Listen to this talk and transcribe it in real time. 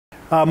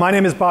My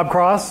name is Bob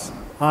Cross.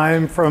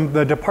 I'm from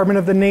the Department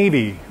of the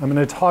Navy. I'm going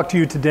to talk to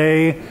you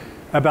today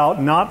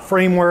about not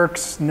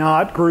frameworks,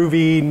 not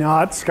Groovy,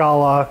 not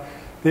Scala.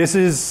 This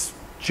is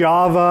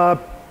Java,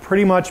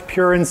 pretty much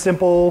pure and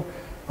simple.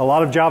 A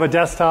lot of Java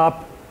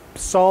desktop,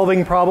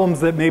 solving problems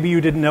that maybe you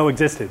didn't know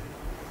existed.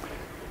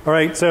 All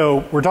right,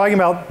 so we're talking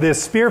about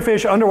this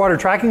Spearfish underwater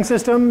tracking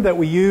system that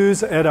we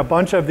use at a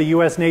bunch of the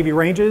US Navy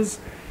ranges,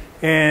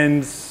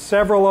 and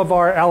several of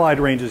our allied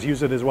ranges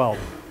use it as well,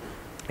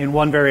 in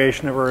one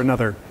variation or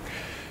another.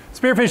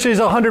 Spearfish is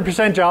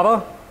 100%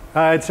 Java.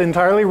 It's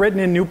entirely written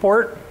in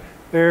Newport.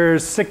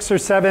 There's 6 or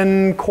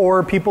 7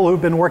 core people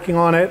who've been working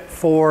on it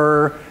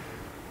for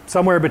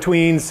somewhere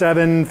between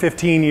 7,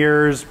 15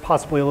 years,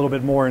 possibly a little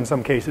bit more in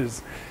some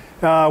cases.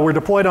 We're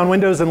deployed on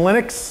Windows and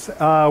Linux.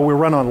 We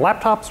run on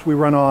laptops. We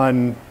run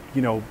on,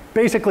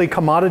 basically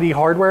commodity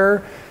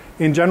hardware.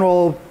 In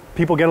general,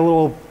 people get a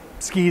little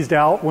skeezed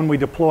out when we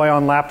deploy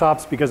on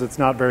laptops because it's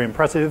not very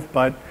impressive,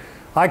 but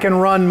I can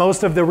run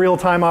most of the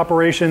real-time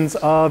operations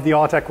of the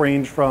AUTEC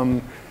range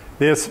from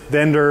this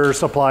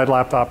vendor-supplied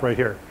laptop right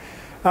here.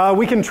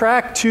 We can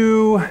track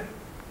to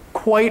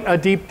quite a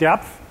deep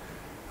depth.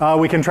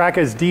 We can track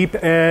as deep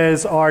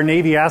as our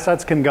Navy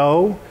assets can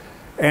go.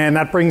 And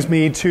that brings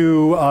me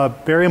to a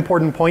very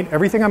important point.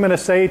 Everything I'm going to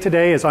say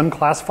today is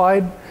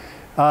unclassified.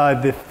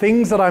 The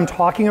things that I'm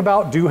talking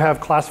about do have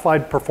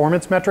classified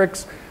performance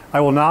metrics. I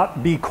will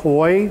not be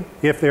coy.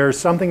 If there's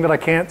something that I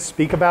can't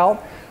speak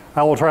about,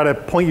 I will try to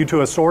point you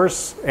to a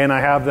source, and I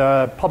have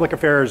the public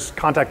affairs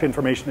contact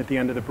information at the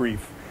end of the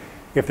brief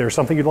if there's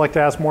something you'd like to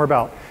ask more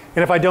about.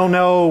 And if I don't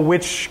know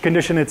which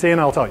condition it's in,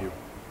 I'll tell you.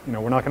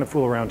 We're not going to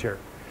fool around here.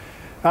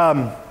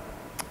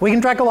 We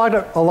can track a lot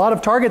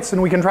of targets,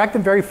 and we can track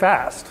them very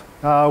fast.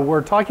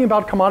 We're talking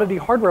about commodity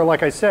hardware,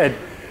 like I said.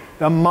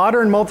 The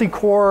modern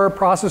multi-core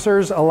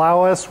processors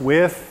allow us,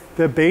 with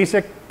the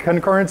basic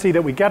concurrency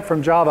that we get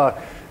from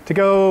Java, to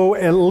go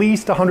at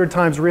least 100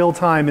 times real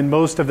time in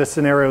most of the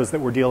scenarios that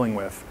we're dealing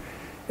with.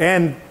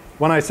 And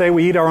when I say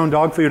we eat our own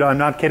dog food, I'm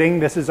not kidding.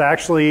 This is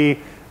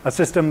actually a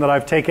system that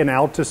I've taken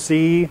out to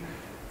sea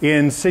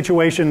in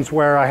situations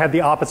where I had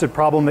the opposite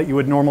problem that you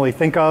would normally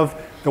think of.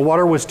 The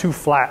water was too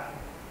flat.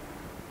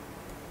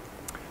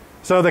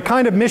 So the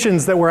kind of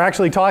missions that we're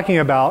actually talking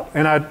about,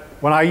 and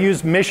when I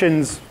use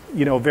missions,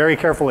 very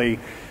carefully,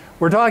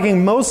 we're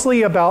talking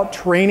mostly about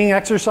training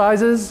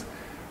exercises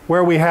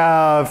where we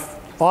have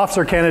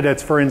officer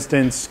candidates, for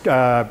instance,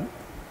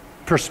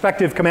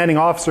 prospective commanding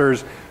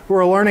officers who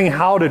are learning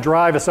how to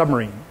drive a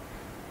submarine.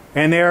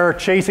 And they're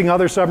chasing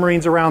other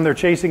submarines around, they're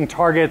chasing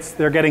targets,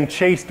 they're getting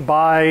chased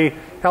by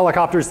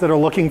helicopters that are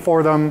looking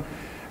for them.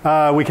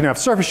 We can have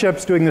surface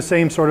ships doing the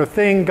same sort of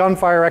thing,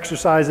 gunfire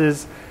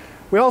exercises.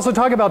 We also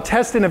talk about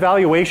test and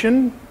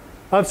evaluation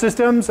of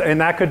systems, and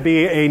that could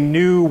be a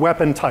new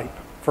weapon type,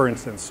 for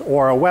instance,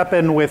 or a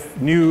weapon with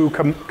new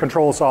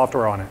control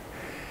software on it.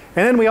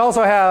 And then we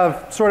also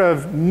have sort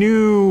of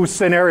new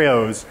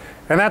scenarios,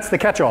 and that's the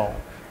catch-all,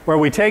 where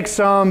we take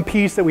some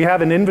piece that we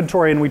have in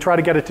inventory and we try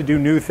to get it to do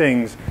new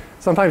things,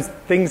 sometimes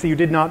things that you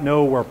did not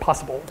know were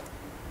possible.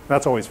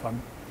 That's always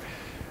fun.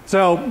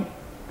 So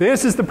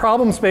this is the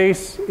problem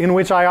space in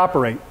which I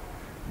operate.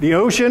 The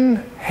ocean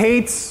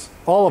hates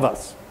all of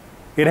us.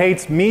 It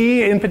hates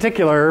me in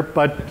particular,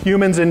 but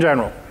humans in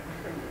general.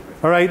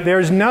 All right,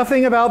 there's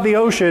nothing about the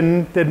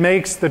ocean that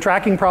makes the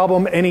tracking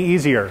problem any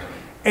easier.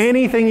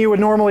 Anything you would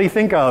normally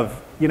think of,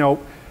 a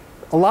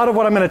lot of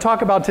what I'm going to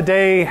talk about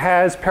today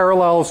has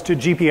parallels to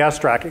GPS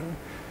tracking.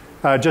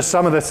 Just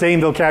some of the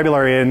same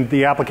vocabulary in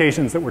the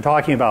applications that we're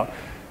talking about.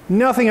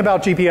 Nothing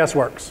about GPS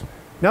works.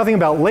 Nothing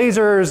about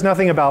lasers,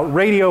 nothing about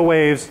radio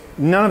waves,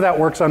 none of that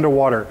works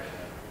underwater.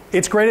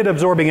 It's great at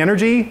absorbing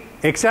energy,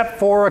 except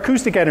for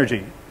acoustic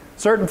energy.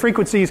 Certain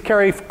frequencies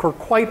carry for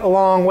quite a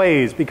long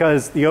ways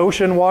because the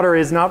ocean water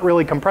is not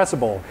really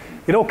compressible.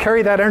 It'll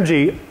carry that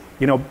energy,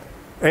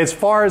 as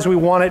far as we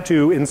want it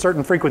to in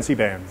certain frequency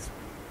bands.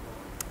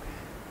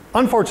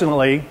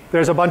 Unfortunately,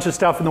 there's a bunch of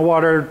stuff in the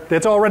water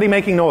that's already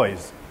making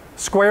noise,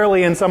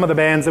 squarely in some of the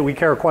bands that we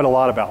care quite a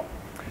lot about.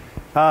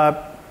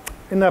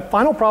 And the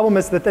final problem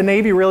is that the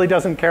Navy really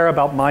doesn't care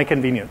about my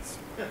convenience.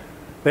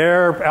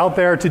 They're out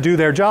there to do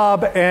their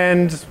job,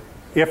 and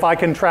if I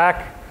can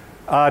track,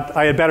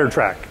 I had better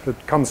track.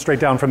 That comes straight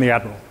down from the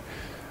Admiral.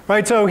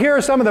 Right, so here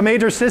are some of the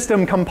major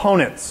system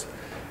components.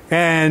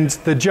 And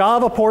the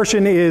Java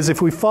portion is,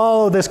 if we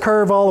follow this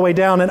curve all the way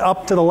down and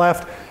up to the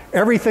left,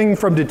 everything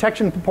from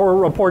detection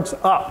reports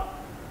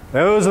up.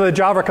 Those are the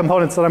Java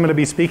components that I'm going to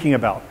be speaking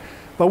about.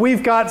 But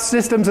we've got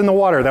systems in the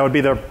water. That would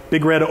be the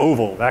big red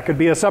oval. That could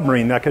be a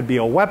submarine. That could be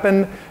a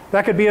weapon.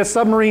 That could be a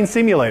submarine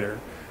simulator.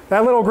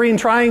 That little green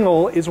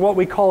triangle is what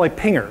we call a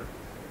pinger.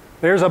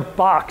 There's a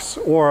box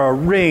or a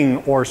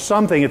ring or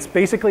something. It's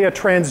basically a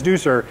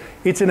transducer.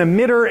 It's an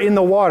emitter in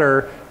the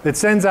water that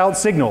sends out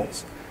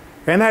signals.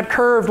 And that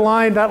curved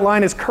line, that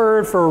line is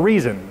curved for a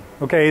reason,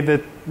 okay?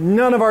 That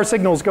none of our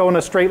signals go in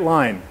a straight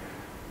line.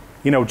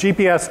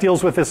 GPS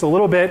deals with this a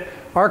little bit.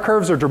 Our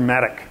curves are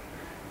dramatic.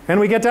 And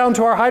we get down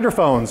to our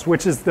hydrophones,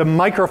 which is the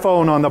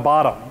microphone on the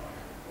bottom.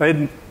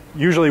 And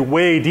usually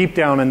way deep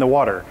down in the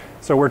water.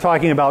 So we're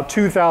talking about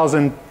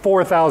 2,000,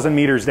 4,000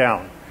 meters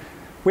down.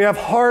 We have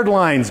hard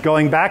lines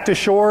going back to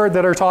shore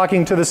that are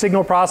talking to the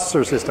signal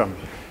processor system.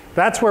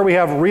 That's where we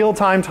have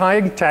real-time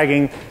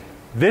tagging.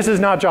 This is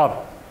not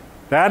Java.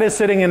 That is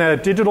sitting in a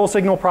digital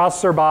signal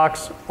processor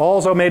box,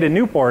 also made in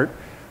Newport,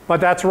 but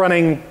that's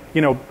running,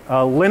 you know,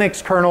 a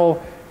Linux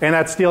kernel, and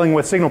that's dealing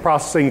with signal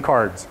processing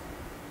cards.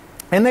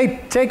 And they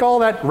take all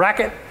that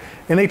racket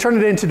and they turn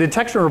it into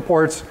detection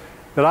reports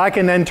that I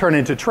can then turn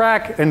into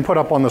track and put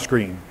up on the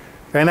screen.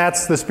 And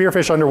that's the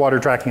Spearfish underwater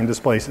tracking and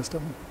display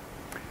system.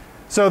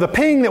 So the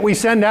ping that we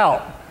send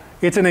out,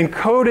 it's an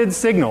encoded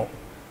signal.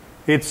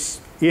 It's,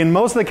 in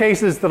most of the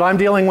cases that I'm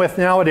dealing with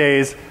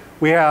nowadays,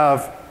 we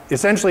have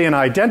essentially an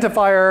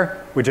identifier,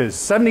 which is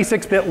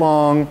 76-bit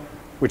long,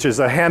 which is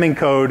a Hamming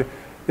code.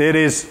 It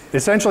is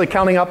essentially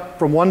counting up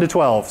from 1 to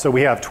 12. So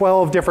we have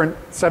 12 different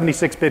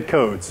 76-bit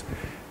codes.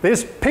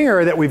 This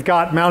pinger that we've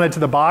got mounted to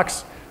the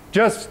box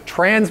just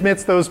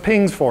transmits those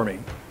pings for me.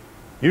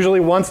 Usually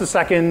once a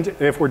second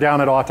if we're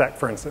down at AUTEC,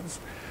 for instance.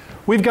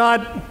 We've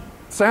got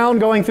sound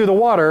going through the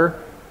water,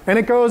 and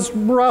it goes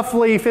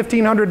roughly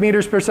 1,500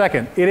 meters per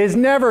second. It is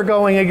never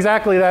going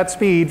exactly that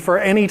speed for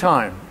any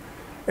time.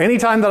 Any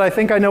time that I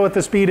think I know what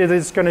the speed is,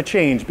 it's going to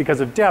change because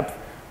of depth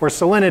or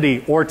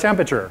salinity or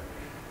temperature.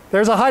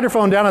 There's a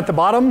hydrophone down at the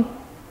bottom,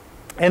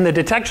 and the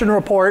detection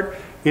report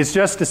is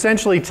just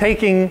essentially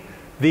taking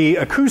the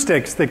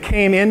acoustics that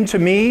came into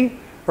me,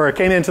 or it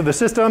came into the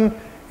system,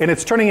 and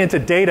it's turning into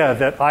data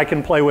that I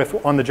can play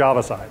with on the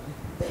Java side.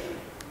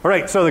 All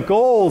right, so the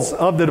goals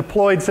of the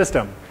deployed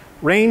system.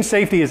 Range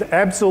safety is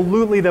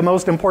absolutely the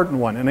most important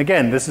one. And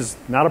again, this is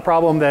not a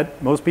problem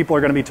that most people are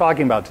going to be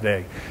talking about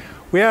today.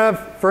 We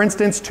have, for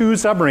instance, 2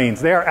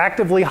 submarines. They are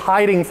actively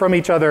hiding from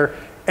each other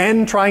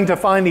and trying to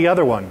find the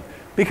other one.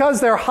 Because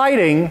they're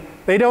hiding,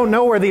 they don't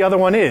know where the other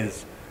one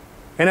is.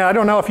 And I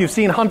don't know if you've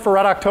seen Hunt for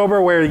Red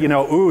October where, you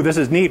know, ooh, this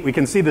is neat. We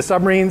can see the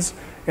submarines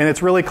and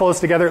it's really close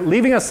together.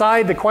 Leaving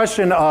aside the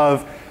question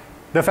of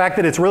the fact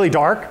that it's really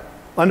dark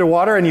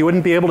underwater and you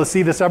wouldn't be able to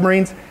see the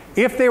submarines.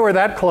 If they were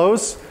that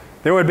close,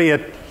 there would be a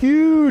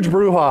huge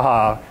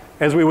brouhaha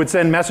as we would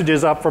send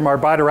messages up from our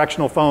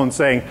bidirectional phones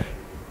saying,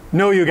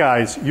 no, you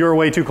guys, you're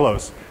way too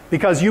close.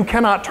 Because you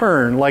cannot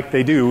turn like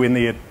they do in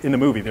the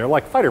movie. They're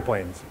like fighter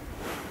planes.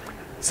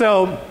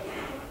 So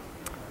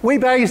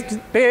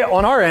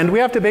on our end, we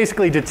have to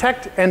basically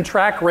detect and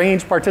track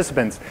range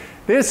participants.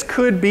 This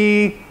could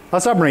be a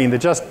submarine that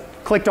just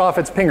clicked off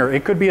its pinger.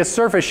 It could be a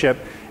surface ship.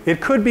 It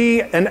could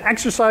be an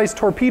exercise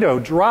torpedo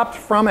dropped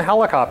from a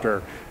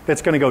helicopter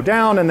that's going to go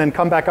down and then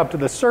come back up to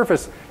the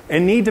surface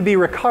and need to be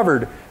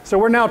recovered. So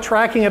we're now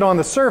tracking it on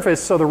the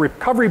surface so the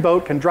recovery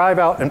boat can drive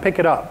out and pick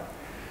it up.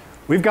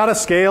 We've got to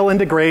scale and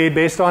degrade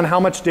based on how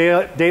much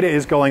data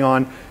is going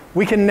on.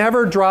 We can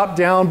never drop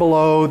down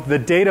below the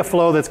data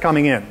flow that's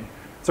coming in.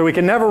 So we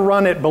can never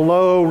run it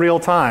below real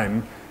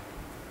time.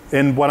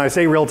 And when I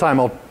say real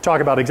time, I'll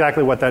talk about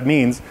exactly what that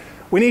means.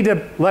 We need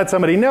to let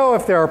somebody know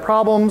if there are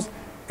problems,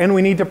 and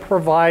we need to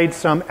provide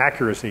some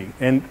accuracy.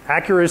 And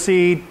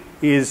accuracy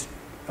is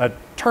a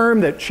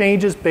term that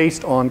changes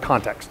based on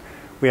context.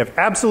 We have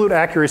absolute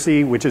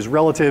accuracy, which is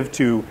relative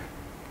to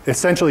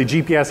essentially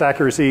GPS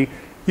accuracy.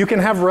 You can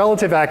have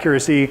relative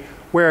accuracy,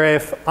 where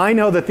if I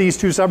know that these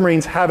 2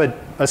 submarines have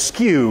a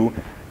skew,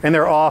 and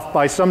they're off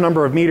by some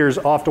number of meters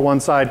off to one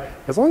side,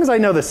 as long as I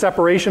know the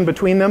separation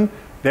between them,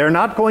 they're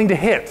not going to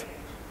hit.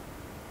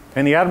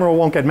 And the admiral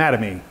won't get mad at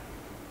me.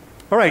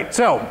 All right,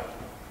 so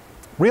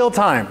real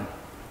time.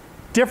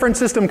 Different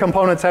system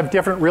components have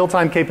different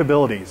real-time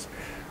capabilities.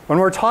 When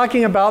we're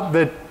talking about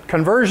the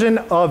conversion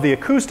of the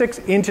acoustics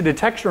into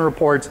detection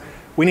reports,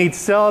 we need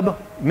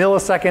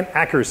sub-millisecond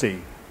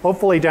accuracy,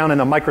 hopefully down in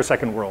the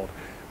microsecond world.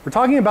 We're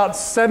talking about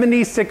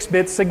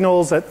 76-bit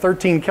signals at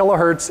 13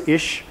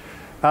 kilohertz-ish.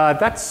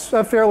 That's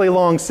a fairly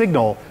long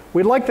signal.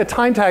 We'd like the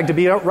time tag to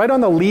be right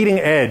on the leading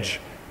edge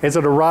as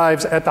it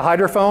arrives at the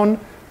hydrophone.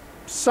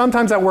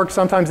 Sometimes that works,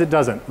 sometimes it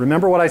doesn't.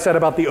 Remember what I said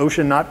about the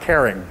ocean not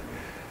caring.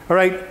 All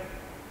right.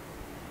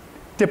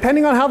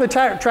 Depending on how the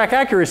track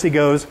accuracy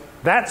goes,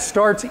 that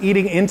starts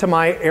eating into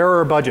my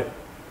error budget.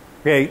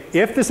 Okay,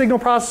 if the signal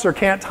processor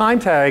can't time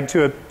tag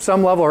to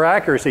some level of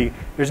accuracy,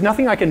 there's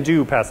nothing I can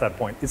do past that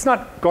point. It's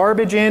not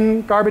garbage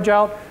in, garbage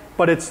out,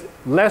 but it's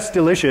less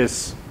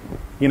delicious,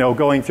 you know,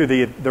 going through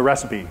the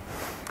recipe.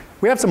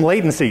 We have some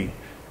latency.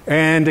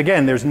 And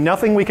again, there's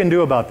nothing we can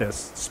do about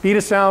this. Speed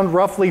of sound,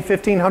 roughly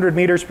 1,500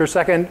 meters per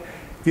second.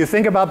 If you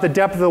think about the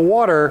depth of the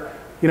water,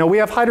 you know, we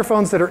have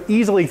hydrophones that are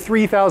easily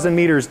 3,000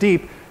 meters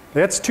deep.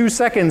 That's 2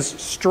 seconds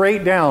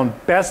straight down,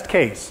 best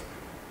case.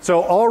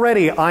 So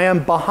already I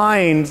am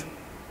behind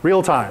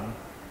real time.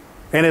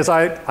 And as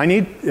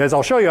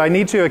I'll show you, I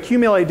need to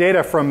accumulate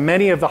data from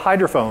many of the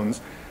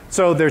hydrophones.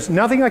 So there's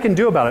nothing I can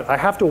do about it. I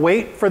have to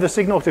wait for the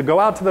signal to go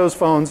out to those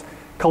phones,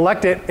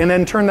 collect it, and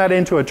then turn that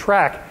into a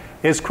track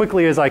as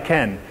quickly as I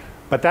can.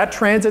 But that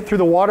transit through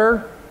the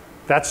water,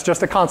 that's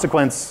just a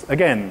consequence,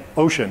 again,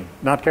 ocean,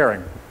 not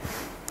caring.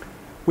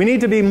 We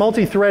need to be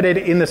multi-threaded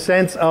in the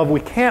sense of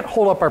we can't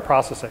hold up our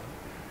processing.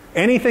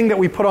 anything that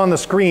we put on the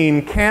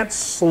screen can't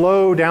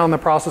slow down the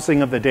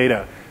processing of the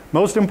data.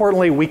 Most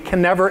importantly, we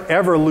can never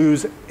ever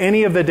lose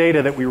any of the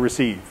data that we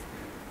receive.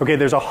 Okay,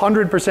 there's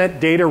 100%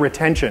 data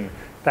retention.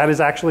 That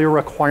is actually a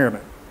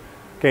requirement.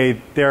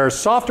 Okay, there are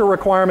softer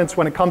requirements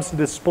when it comes to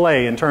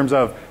display in terms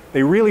of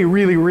they really,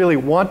 really, really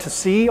want to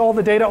see all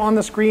the data on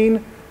the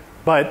screen,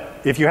 but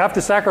if you have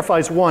to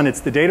sacrifice one, it's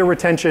the data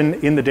retention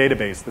in the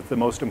database that's the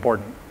most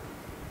important.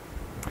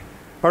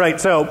 All right,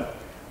 so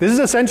this is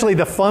essentially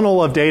the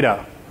funnel of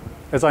data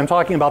as I'm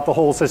talking about the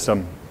whole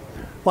system.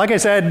 Like I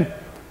said,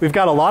 we've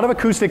got a lot of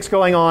acoustics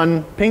going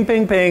on, ping,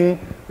 ping, ping.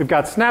 We've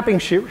got snapping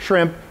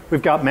shrimp.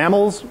 We've got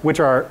mammals, which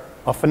are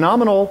a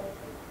phenomenal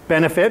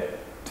benefit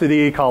to the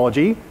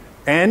ecology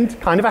and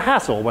kind of a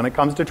hassle when it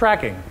comes to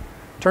tracking.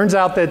 Turns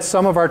out that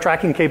some of our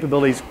tracking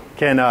capabilities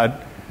can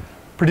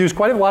produce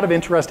quite a lot of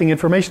interesting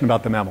information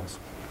about the mammals.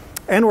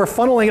 And we're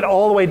funneling it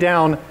all the way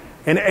down,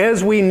 and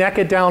as we neck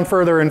it down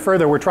further and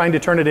further, we're trying to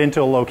turn it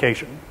into a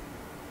location.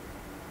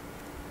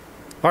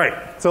 All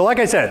right, so like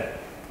I said,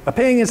 a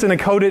ping is an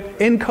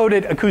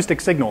encoded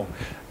acoustic signal.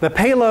 The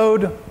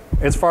payload,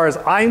 as far as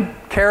I'm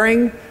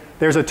carrying,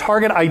 there's a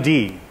target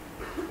ID,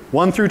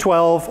 1 through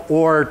 12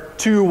 or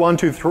 2 1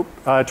 through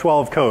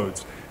 12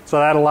 codes. So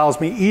that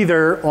allows me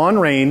either on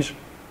range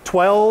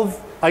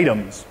 12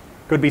 items.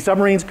 Could be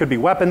submarines, could be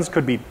weapons,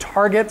 could be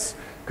targets,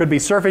 could be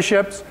surface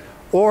ships,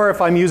 or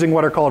if I'm using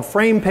what are called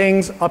frame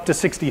pings, up to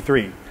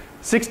 63.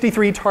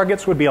 63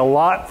 targets would be a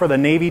lot for the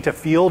Navy to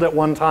field at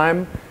one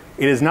time.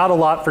 It is not a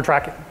lot for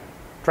tracking.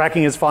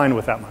 Tracking is fine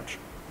with that much.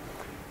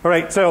 All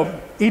right,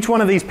 so each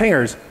one of these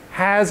pingers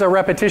has a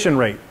repetition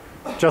rate.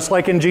 Just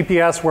like in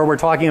GPS where we're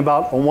talking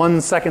about a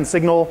 1 second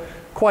signal,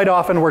 quite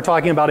often we're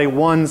talking about a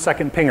 1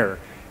 second pinger.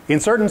 In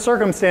certain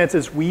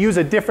circumstances, we use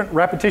a different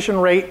repetition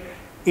rate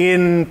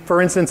in,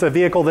 for instance, a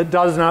vehicle that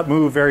does not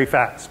move very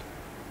fast.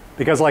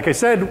 Because like I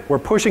said, we're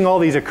pushing all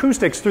these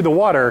acoustics through the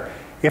water.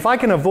 If I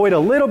can avoid a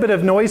little bit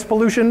of noise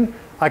pollution,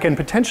 I can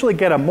potentially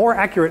get a more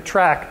accurate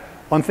track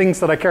on things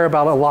that I care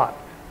about a lot.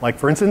 Like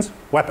for instance,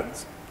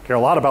 weapons. I care a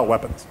lot about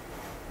weapons.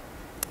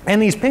 And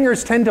these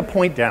pingers tend to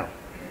point down.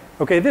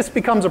 Okay, this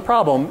becomes a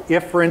problem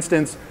if, for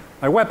instance,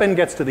 my weapon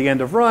gets to the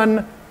end of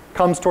run,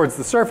 comes towards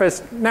the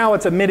surface, now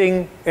it's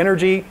emitting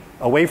energy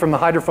away from the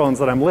hydrophones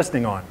that I'm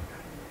listening on.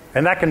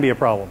 And that can be a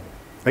problem.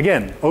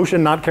 Again,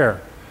 ocean, not care.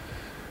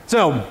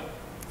 So,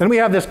 then we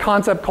have this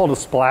concept called a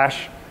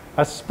splash.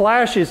 A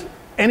splash is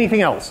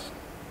anything else.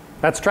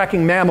 That's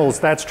tracking mammals,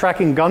 that's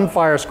tracking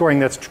gunfire scoring,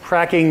 that's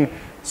tracking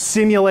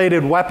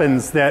simulated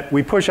weapons that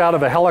we push out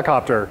of a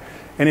helicopter.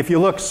 And if you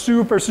look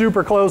super,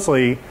 super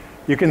closely,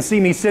 you can see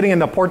me sitting in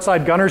the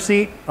portside gunner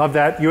seat of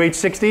that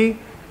UH-60.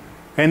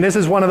 And this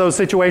is one of those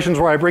situations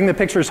where I bring the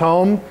pictures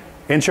home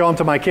and show them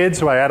to my kids,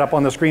 who I had up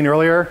on the screen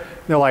earlier.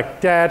 And they're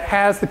like, Dad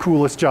has the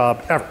coolest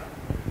job ever.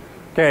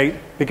 Okay,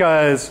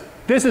 because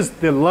this is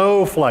the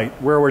low flight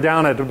where we're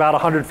down at about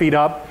 100 feet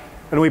up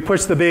and we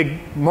push the big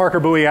marker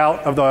buoy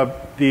out of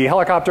the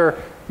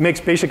helicopter,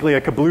 makes basically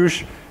a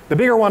kabloosh. The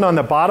bigger one on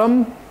the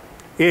bottom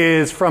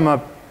is from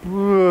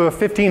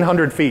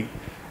 1,500 feet,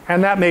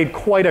 and that made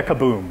quite a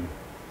kaboom.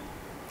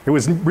 It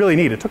was really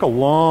neat. It took a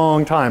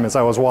long time as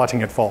I was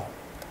watching it fall.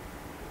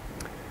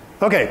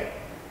 Okay,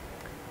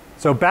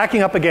 so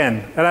backing up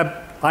again, and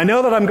I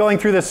know that I'm going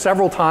through this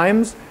several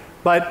times,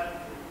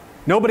 but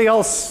nobody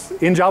else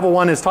in Java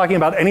 1 is talking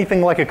about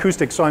anything like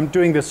acoustics, so I'm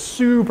doing this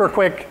super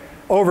quick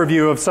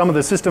overview of some of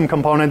the system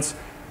components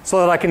so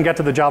that I can get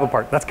to the Java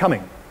part. That's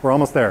coming. We're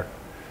almost there.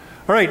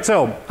 All right,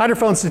 so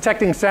hydrophones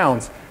detecting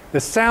sounds. The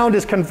sound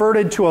is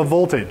converted to a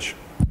voltage.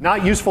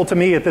 Not useful to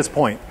me at this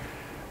point.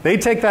 They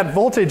take that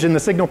voltage in the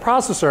signal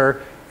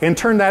processor and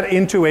turn that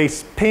into a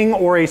ping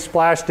or a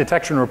splash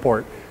detection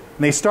report.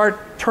 And they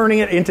start turning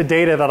it into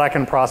data that I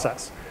can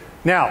process.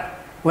 Now,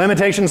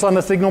 limitations on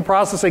the signal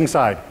processing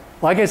side.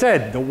 Like I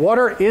said, the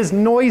water is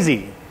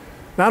noisy.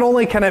 Not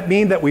only can it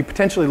mean that we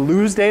potentially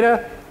lose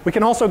data, we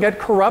can also get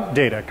corrupt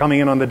data coming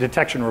in on the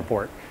detection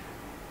report.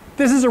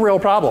 This is a real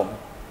problem.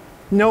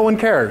 No one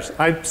cares.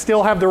 I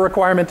still have the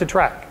requirement to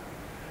track.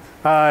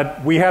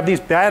 We have these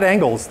bad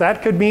angles.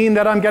 That could mean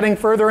that I'm getting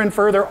further and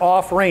further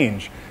off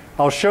range.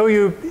 I'll show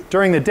you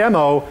during the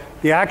demo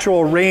the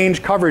actual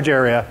range coverage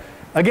area.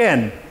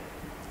 Again,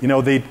 you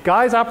know, the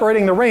guys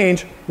operating the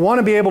range want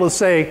to be able to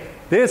say,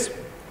 this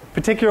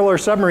particular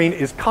submarine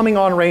is coming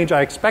on range.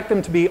 I expect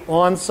them to be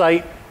on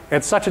site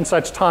at such and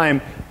such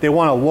time. They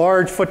want a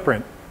large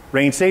footprint.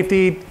 Range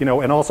safety, you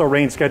know, and also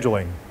range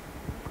scheduling.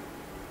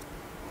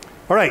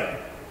 All right,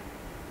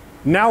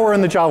 now we're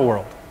in the Java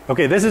world.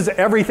 Okay, this is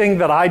everything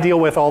that I deal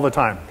with all the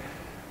time.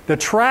 The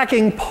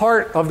tracking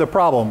part of the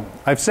problem,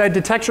 I've said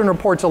detection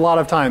reports a lot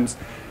of times.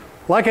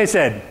 Like I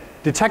said,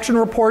 detection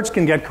reports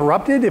can get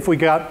corrupted if we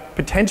got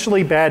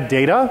potentially bad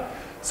data,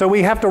 so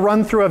we have to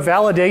run through a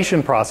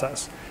validation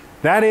process.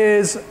 That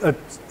is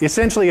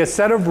essentially a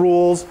set of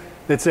rules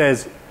that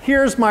says,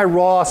 here's my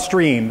raw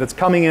stream that's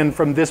coming in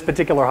from this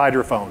particular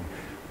hydrophone.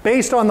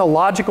 Based on the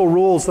logical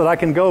rules that I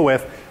can go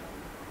with,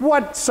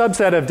 what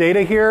subset of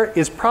data here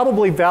is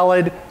probably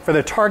valid for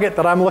the target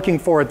that I'm looking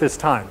for at this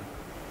time?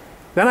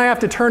 Then I have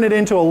to turn it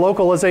into a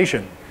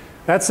localization.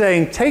 That's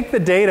saying take the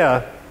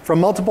data from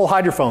multiple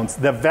hydrophones,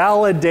 the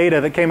valid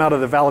data that came out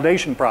of the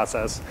validation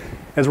process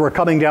as we're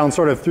coming down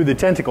sort of through the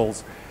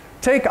tentacles.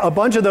 Take a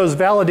bunch of those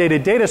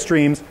validated data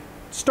streams,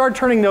 start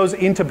turning those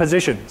into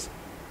positions.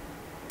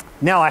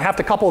 Now I have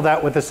to couple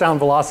that with the sound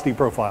velocity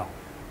profile.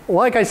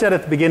 Like I said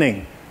at the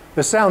beginning,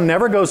 the sound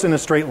never goes in a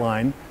straight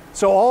line,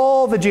 so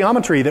all the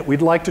geometry that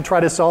we'd like to try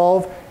to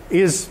solve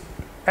is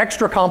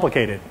extra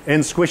complicated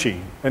and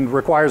squishy and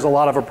requires a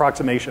lot of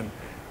approximation.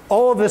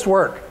 All of this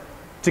work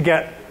to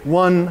get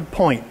 1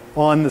 point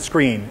on the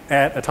screen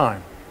at a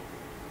time.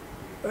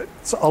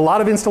 It's a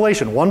lot of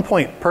installation, 1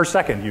 point per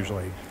second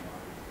usually.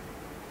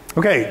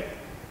 Okay,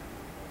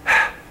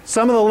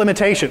 some of the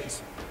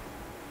limitations.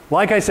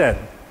 Like I said,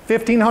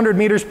 1,500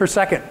 meters per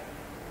second.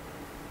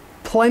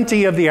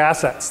 Plenty of the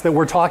assets that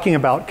we're talking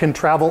about can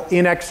travel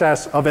in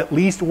excess of at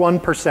least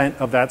 1%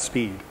 of that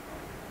speed.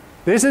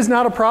 This is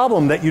not a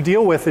problem that you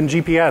deal with in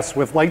GPS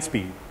with light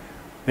speed.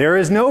 There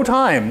is no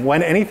time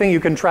when anything you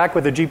can track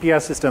with a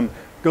GPS system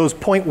goes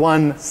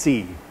 0.1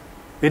 C.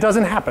 It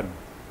doesn't happen.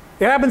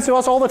 It happens to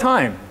us all the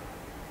time.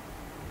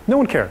 No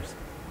one cares.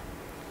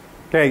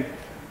 Okay,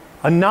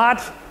 a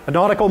knot, a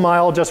nautical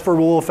mile, just for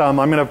rule of thumb,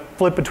 I'm going to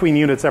flip between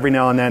units every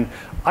now and then.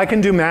 I can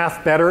do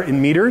math better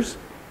in meters,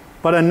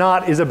 but a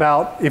knot is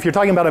about, if you're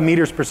talking about a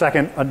meters per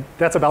second,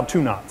 that's about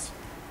 2 knots.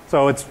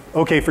 So it's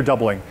okay for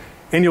doubling.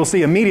 And you'll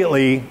see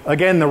immediately,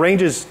 again, the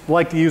ranges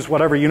like to use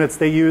whatever units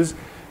they use.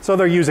 So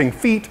they're using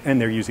feet and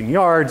they're using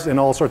yards and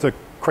all sorts of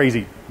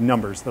crazy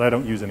numbers that I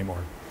don't use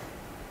anymore.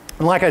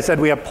 And like I said,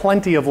 we have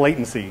plenty of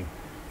latency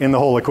in the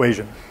whole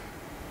equation.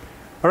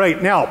 All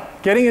right, now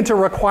getting into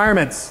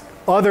requirements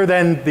other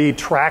than the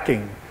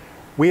tracking.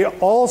 We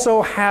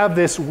also have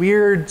this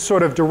weird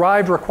sort of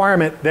derived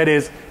requirement that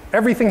is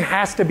everything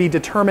has to be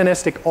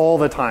deterministic all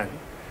the time.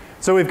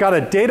 So we've got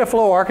a data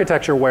flow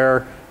architecture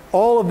where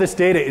all of this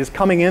data is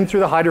coming in through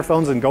the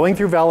hydrophones and going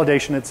through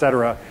validation, et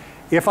cetera.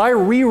 If I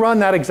rerun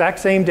that exact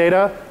same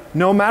data,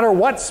 no matter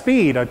what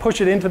speed I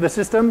push it into the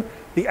system,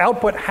 the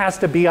output has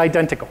to be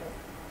identical.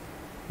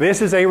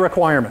 This is a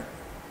requirement.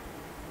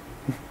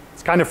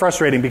 It's kind of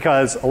frustrating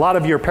because a lot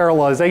of your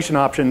parallelization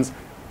options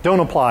don't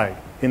apply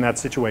in that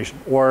situation,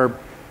 or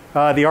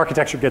the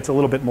architecture gets a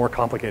little bit more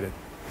complicated.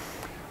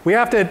 We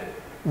have to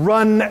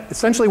run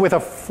essentially with a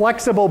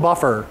flexible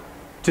buffer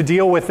to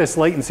deal with this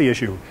latency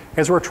issue.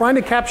 As we're trying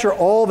to capture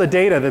all the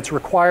data that's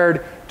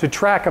required to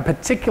track a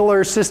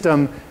particular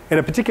system at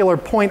a particular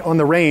point on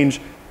the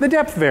range, the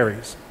depth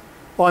varies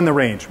on the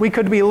range. We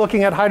could be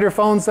looking at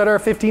hydrophones that are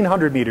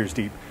 1,500 meters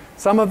deep.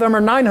 Some of them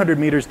are 900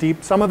 meters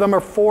deep. Some of them are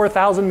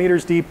 4,000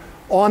 meters deep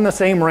on the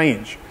same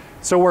range.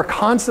 So we're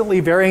constantly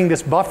varying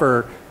this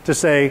buffer to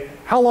say,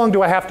 how long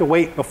do I have to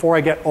wait before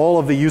I get all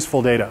of the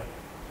useful data?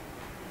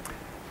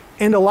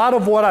 And a lot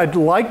of what I'd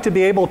like to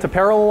be able to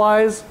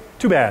parallelize,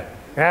 too bad.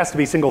 It has to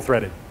be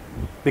single-threaded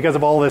because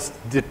of all this,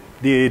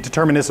 the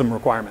determinism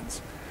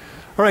requirements.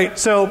 All right,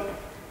 so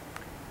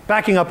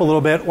backing up a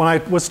little bit, when I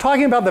was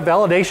talking about the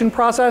validation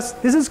process,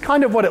 this is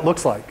kind of what it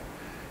looks like.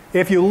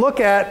 If you look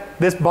at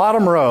this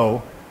bottom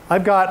row,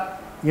 I've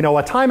got, you know,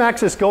 a time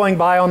axis going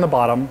by on the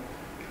bottom,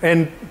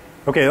 and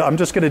okay, I'm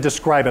just going to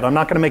describe it. I'm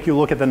not going to make you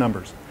look at the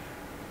numbers.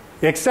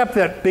 Except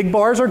that big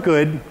bars are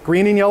good,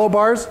 green and yellow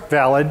bars,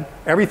 valid,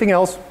 everything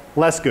else,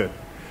 less good.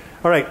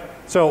 All right,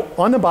 so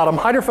on the bottom,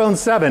 hydrophone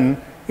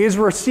 7 is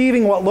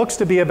receiving what looks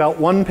to be about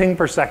 1 ping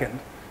per second.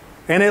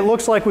 And it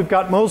looks like we've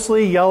got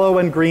mostly yellow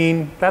and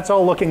green. That's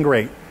all looking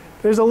great.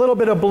 There's a little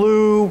bit of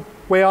blue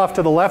way off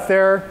to the left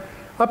there.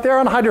 Up there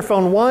on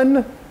hydrophone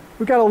 1,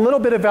 we've got a little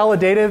bit of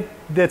validated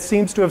that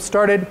seems to have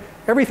started.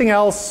 Everything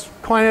else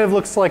kind of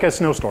looks like a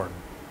snowstorm.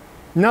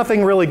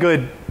 Nothing really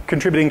good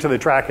contributing to the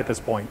track at this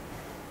point.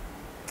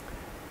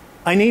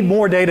 I need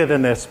more data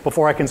than this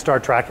before I can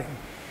start tracking.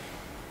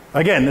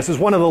 Again, this is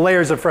one of the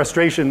layers of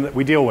frustration that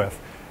we deal with.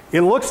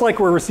 It looks like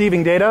we're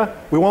receiving data.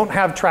 We won't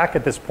have track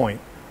at this point.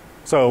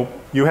 So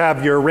you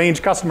have your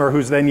range customer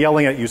who's then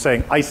yelling at you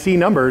saying, I see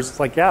numbers. It's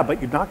like, yeah,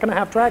 but you're not going to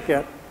have track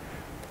yet.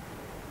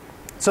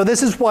 So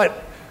this is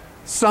what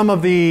some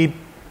of the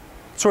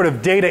sort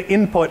of data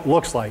input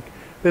looks like.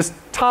 This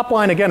top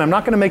line, again, I'm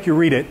not going to make you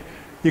read it.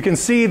 You can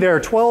see there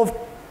are 12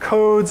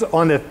 codes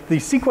on the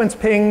sequence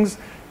pings.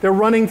 They're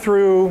running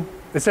through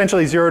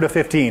essentially 0 to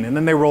 15, and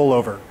then they roll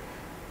over.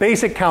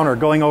 Basic counter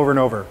going over and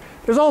over.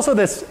 There's also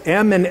this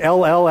M and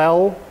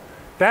LLL.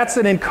 That's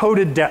an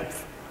encoded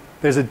depth.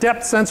 There's a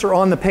depth sensor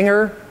on the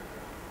pinger.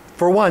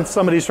 For once,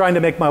 somebody's trying to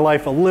make my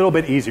life a little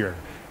bit easier.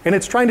 And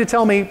it's trying to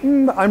tell me,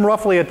 I'm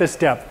roughly at this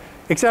depth.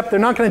 Except they're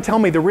not going to tell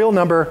me the real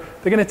number.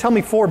 They're going to tell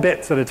me 4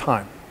 bits at a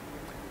time.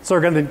 So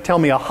they're going to tell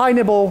me a high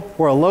nibble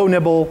or a low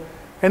nibble.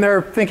 And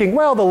they're thinking,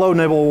 well, the low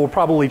nibble will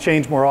probably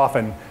change more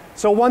often.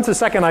 So once a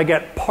second, I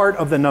get part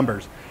of the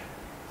numbers.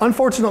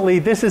 Unfortunately,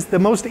 this is the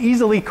most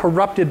easily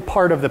corrupted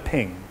part of the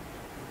ping.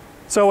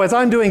 So as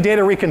I'm doing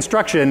data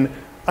reconstruction,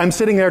 I'm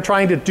sitting there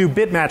trying to do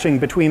bit matching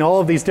between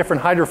all of these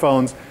different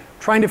hydrophones,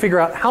 trying to figure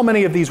out how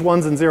many of these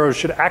ones and zeros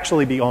should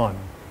actually be on.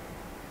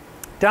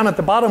 Down at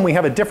the bottom, we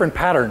have a different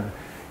pattern.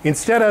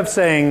 Instead of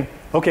saying,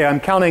 okay, I'm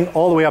counting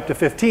all the way up to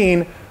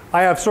 15,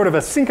 I have sort of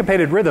a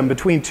syncopated rhythm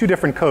between two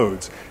different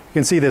codes. You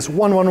can see this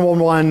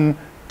 1111,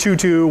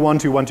 22,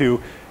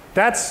 1212.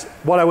 That's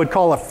what I would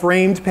call a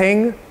framed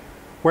ping,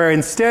 where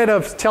instead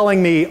of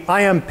telling me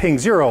I am ping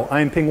 0,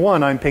 I am ping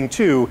 1, I'm ping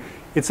 2,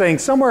 it's saying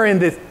somewhere in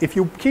this, if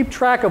you keep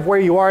track of where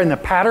you are in the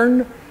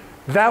pattern,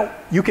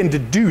 that you can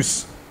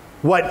deduce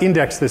what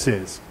index this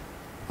is.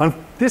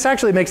 This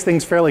actually makes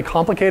things fairly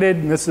complicated,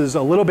 and this is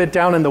a little bit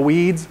down in the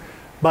weeds,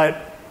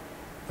 but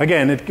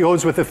again, it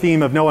goes with the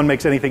theme of no one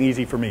makes anything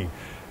easy for me.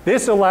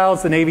 This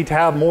allows the Navy to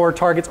have more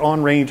targets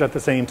on range at the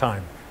same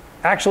time.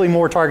 Actually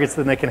more targets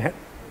than they can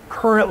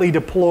currently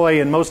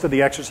deploy in most of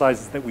the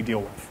exercises that we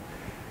deal with.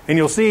 And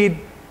you'll see,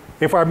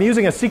 if I'm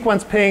using a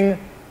sequence ping,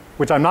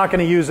 which I'm not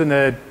going to use in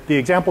the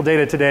example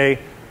data today,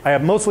 I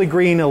have mostly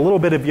green, a little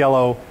bit of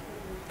yellow.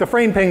 The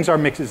frame pings are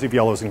mixes of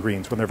yellows and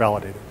greens when they're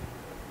validated.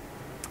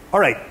 All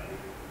right.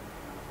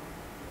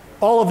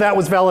 All of that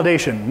was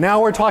validation.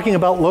 Now we're talking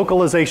about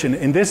localization,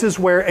 and this is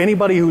where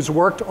anybody who's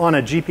worked on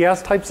a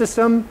GPS type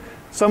system,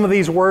 some of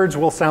these words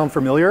will sound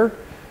familiar.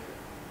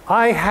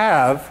 I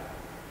have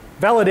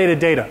validated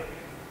data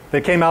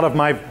that came out of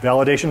my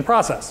validation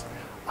process.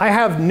 I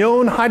have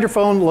known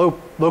hydrophone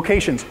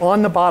locations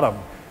on the bottom,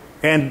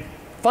 and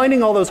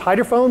finding all those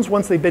hydrophones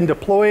once they've been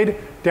deployed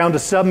down to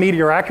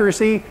sub-meteor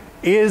accuracy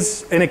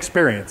is an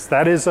experience.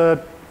 That is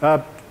a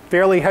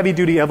fairly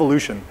heavy-duty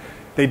evolution.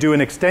 They do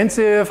an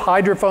extensive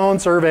hydrophone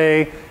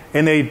survey,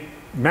 and they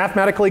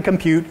mathematically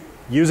compute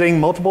using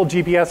multiple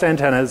GPS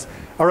antennas.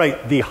 All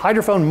right, the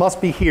hydrophone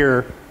must be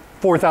here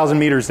 4,000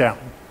 meters down.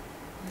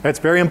 That's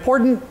very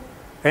important,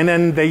 and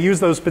then they use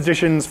those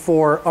positions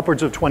for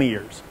upwards of 20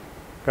 years,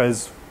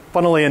 because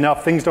funnily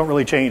enough, things don't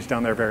really change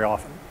down there very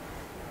often.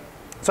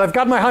 So I've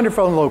got my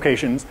hydrophone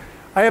locations.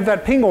 I have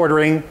that ping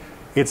ordering.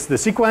 It's the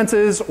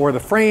sequences or the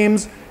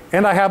frames,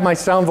 and I have my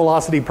sound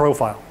velocity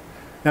profile.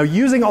 Now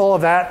using all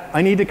of that,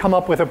 I need to come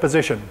up with a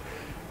position.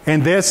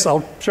 And this,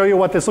 I'll show you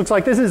what this looks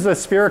like. This is a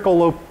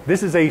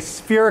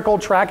spherical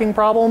tracking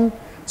problem,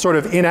 sort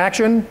of in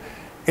action.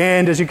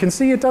 And as you can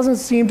see, it doesn't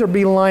seem to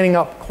be lining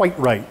up quite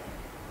right.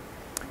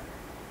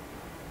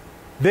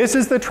 This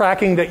is the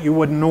tracking that you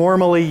would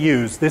normally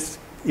use. This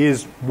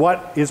is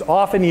what is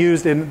often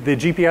used in the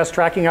GPS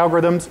tracking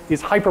algorithms,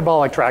 is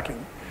hyperbolic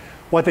tracking.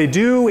 What they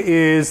do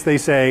is they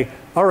say,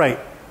 all right,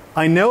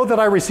 I know that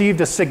I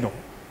received a signal.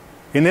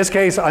 In this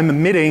case, I'm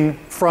emitting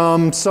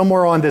from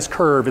somewhere on this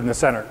curve in the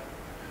center.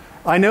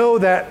 I know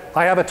that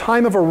I have a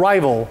time of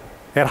arrival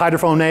at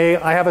hydrophone A,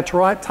 I have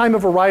a time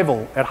of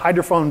arrival at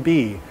hydrophone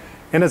B.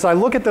 And as I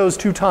look at those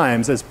two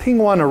times, as ping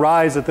 1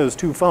 arrives at those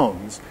two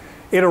phones,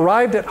 it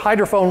arrived at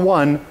hydrophone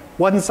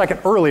 1 second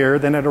earlier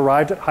than it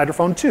arrived at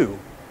hydrophone 2.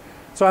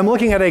 So I'm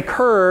looking at a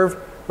curve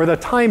where the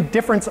time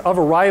difference of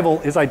arrival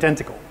is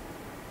identical.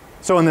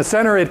 So in the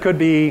center, it could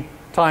be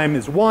time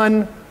is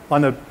 1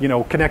 on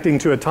the, connecting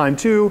to a time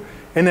 2,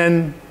 and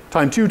then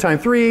time 2, time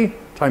 3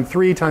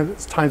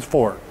 times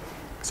 4.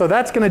 So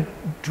that's going to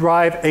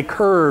drive a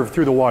curve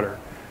through the water.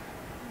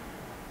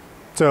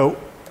 So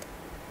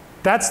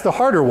that's the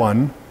harder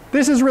one.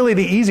 This is really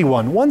the easy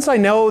one. Once I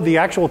know the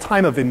actual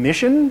time of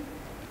emission,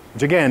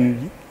 which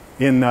again,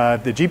 in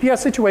the GPS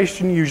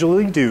situation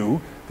usually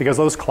do, because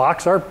those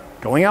clocks are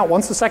going out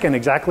once a second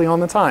exactly on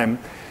the time.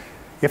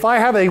 If I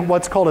have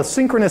what's called a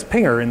synchronous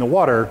pinger in the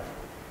water,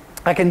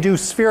 I can do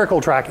spherical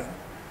tracking.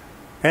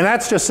 And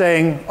that's just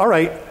saying, all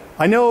right,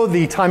 I know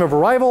the time of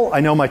arrival,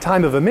 I know my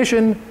time of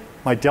emission,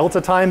 my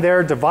delta time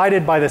there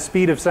divided by the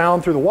speed of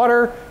sound through the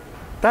water,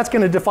 that's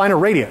going to define a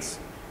radius.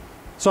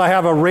 So I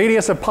have a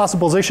radius of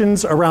possible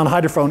positions around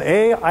hydrophone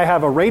A, I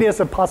have a radius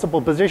of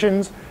possible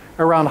positions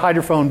around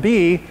hydrophone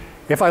B.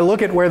 If I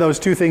look at where those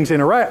two things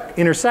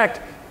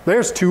intersect,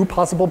 there's two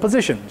possible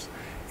positions.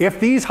 If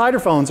these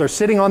hydrophones are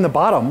sitting on the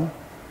bottom,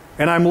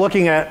 and I'm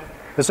looking at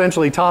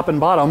essentially top and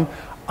bottom,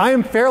 I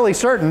am fairly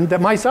certain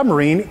that my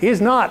submarine is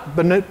not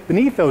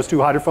beneath those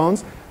two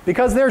hydrophones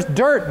because there's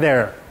dirt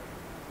there.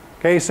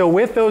 Okay, so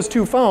with those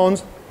two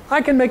phones,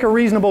 I can make a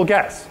reasonable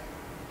guess.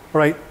 All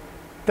right,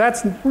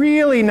 that's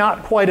really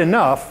not quite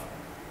enough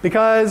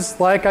because,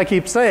 like I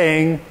keep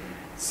saying,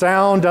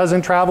 sound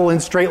doesn't travel in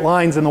straight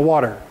lines in the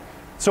water.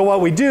 So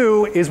what we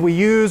do is we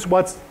use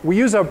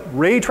a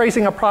ray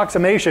tracing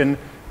approximation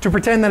to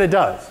pretend that it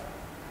does.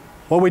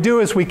 What we do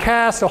is we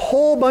cast a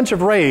whole bunch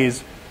of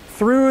rays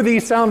through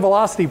these sound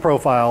velocity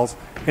profiles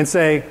and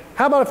say,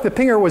 how about if the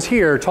pinger was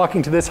here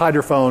talking to this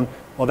hydrophone?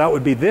 Well, that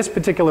would be this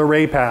particular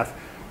ray path.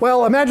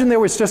 Well, imagine there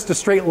was just a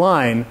straight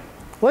line.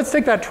 Let's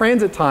take that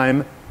transit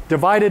time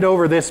divided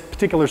over this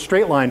particular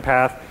straight line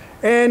path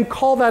and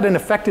call that an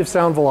effective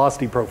sound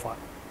velocity profile.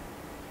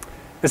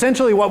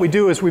 Essentially what we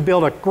do is we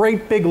build a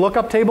great big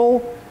lookup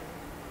table.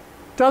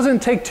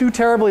 Doesn't take too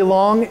terribly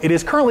long. It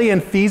is currently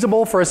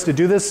infeasible for us to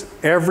do this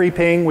every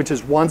ping, which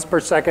is once per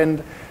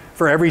second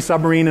for every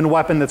submarine and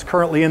weapon that's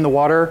currently in the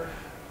water.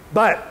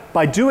 But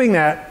by doing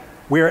that,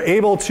 we are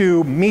able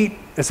to meet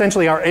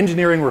essentially our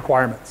engineering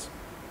requirements.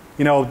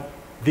 You know,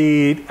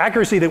 the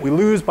accuracy that we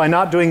lose by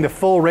not doing the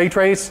full ray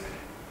trace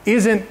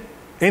isn't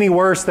any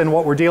worse than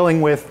what we're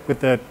dealing with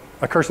the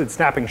accursed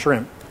snapping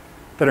shrimp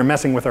that are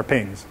messing with our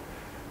pings.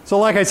 So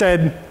like I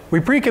said, we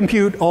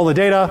pre-compute all the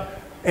data,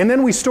 and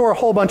then we store a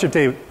whole bunch of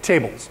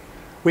tables.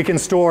 We can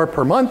store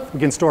per month, we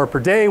can store per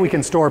day, we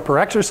can store per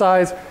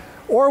exercise,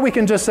 or we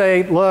can just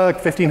say, look,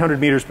 1,500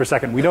 meters per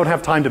second. We don't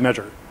have time to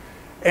measure.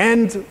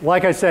 And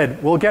like I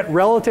said, we'll get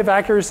relative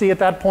accuracy at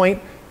that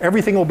point.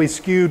 Everything will be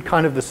skewed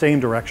kind of the same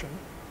direction.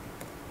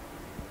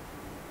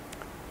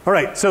 All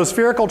right, so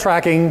spherical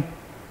tracking,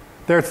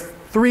 there are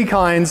three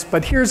kinds,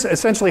 but here's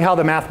essentially how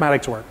the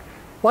mathematics work.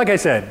 Like I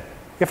said,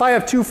 if I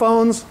have two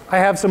phones, I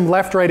have some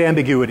left-right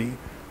ambiguity.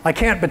 I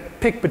can't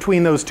pick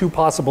between those two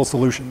possible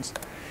solutions.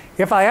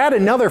 If I add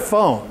another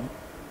phone,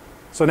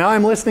 so now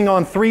I'm listening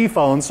on three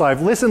phones, so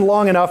I've listened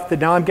long enough that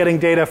now I'm getting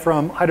data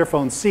from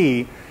hydrophone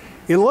C.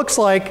 It looks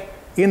like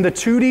in the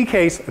 2D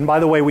case, and by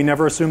the way, we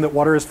never assume that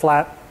water is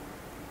flat.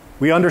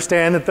 We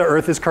understand that the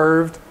Earth is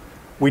curved.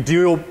 We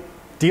do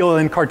deal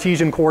in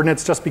Cartesian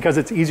coordinates just because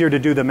it's easier to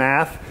do the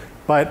math.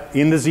 But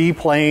in the Z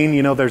plane,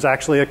 you know, there's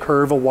actually a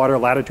curve of water,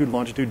 latitude,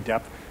 longitude,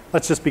 depth.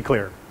 Let's just be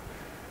clear,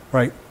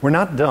 right? We're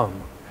not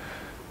dumb.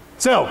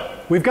 So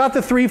we've got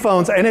the three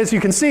phones, and as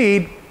you can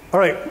see, all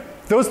right,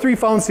 those three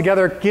phones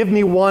together give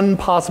me one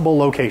possible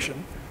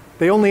location.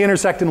 They only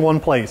intersect in one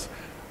place.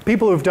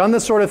 People who've done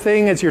this sort of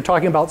thing, as you're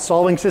talking about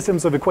solving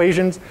systems of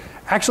equations,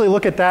 actually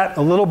look at that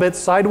a little bit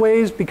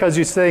sideways because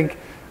you think,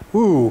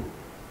 ooh,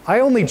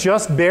 I only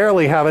just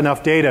barely have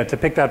enough data to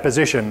pick that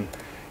position.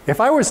 If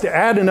I was to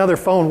add another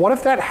phone, what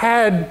if that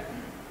had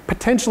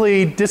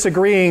potentially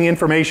disagreeing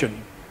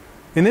information?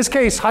 In this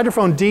case,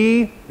 hydrophone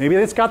D, maybe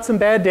it's got some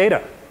bad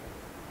data.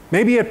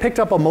 Maybe it picked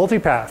up a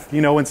multipath.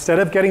 You know, instead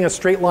of getting a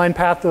straight line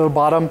path to the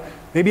bottom,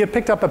 maybe it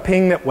picked up a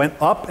ping that went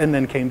up and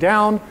then came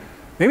down.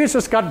 Maybe it's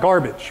just got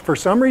garbage. For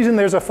some reason,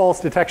 there's a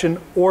false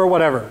detection or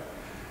whatever.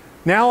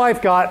 Now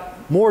I've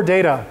got more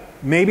data.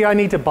 Maybe I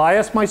need to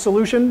bias my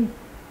solution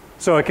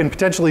so it can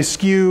potentially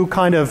skew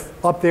kind of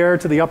up there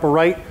to the upper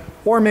right,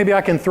 or maybe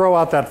I can throw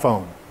out that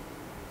phone.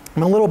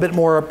 I'm a little bit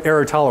more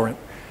error tolerant.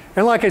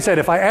 And like I said,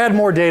 if I add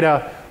more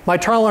data, my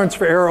tolerance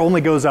for error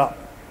only goes up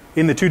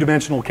in the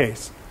two-dimensional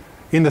case.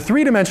 In the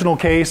three-dimensional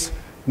case,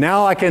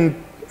 now I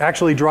can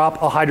actually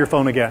drop a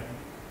hydrophone again,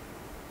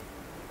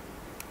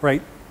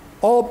 right?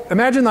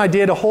 Imagine I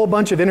did a whole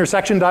bunch of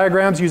intersection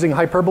diagrams using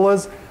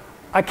hyperbolas.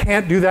 I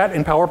can't do that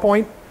in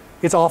PowerPoint.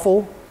 It's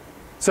awful.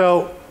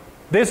 So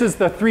this is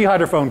the three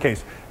hydrophone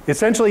case.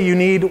 Essentially, you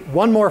need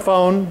one more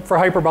phone for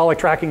hyperbolic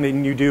tracking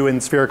than you do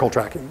in spherical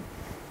tracking.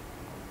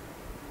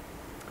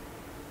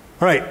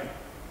 All right.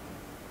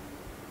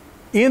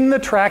 In the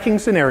tracking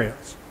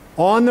scenarios,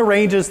 on the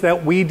ranges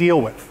that we deal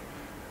with,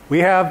 we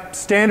have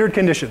standard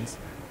conditions.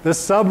 The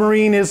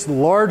submarine is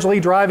largely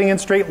driving in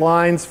straight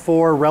lines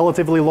for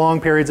relatively long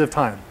periods of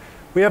time.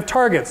 We have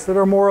targets that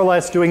are more or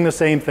less doing the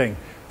same thing.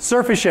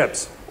 Surface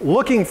ships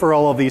looking for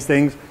all of these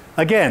things,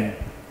 again,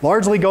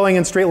 largely going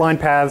in straight line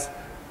paths.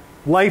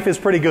 Life is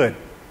pretty good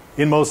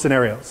in most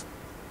scenarios.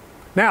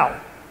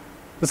 Now,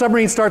 the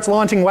submarine starts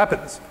launching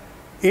weapons.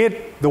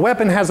 The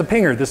weapon has a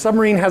pinger, the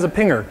submarine has a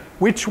pinger.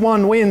 Which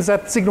one wins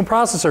at the signal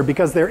processor?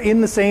 Because they're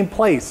in the same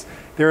place.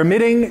 They're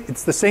emitting,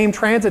 it's the same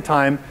transit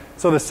time,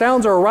 so the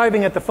sounds are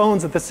arriving at the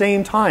phones at the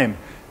same time.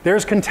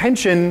 There's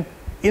contention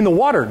in the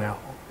water now.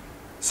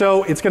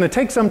 So it's going to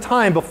take some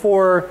time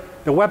before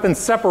the weapon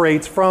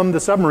separates from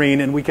the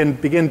submarine and we can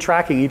begin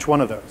tracking each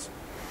one of those.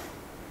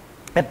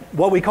 At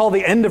what we call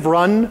the end of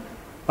run,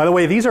 by the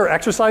way, these are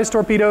exercise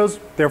torpedoes.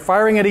 They're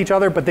firing at each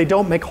other, but they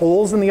don't make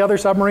holes in the other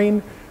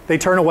submarine. They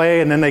turn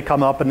away and then they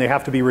come up and they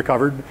have to be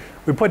recovered.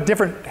 We put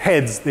different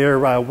heads, they're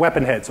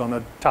weapon heads on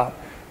the top.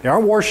 They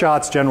aren't war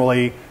shots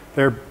generally,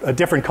 they're a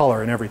different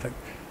color and everything.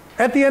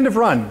 At the end of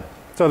run,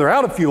 so they're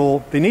out of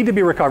fuel, they need to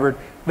be recovered,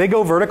 they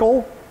go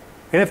vertical,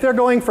 and if they're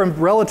going from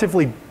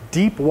relatively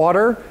deep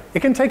water, it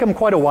can take them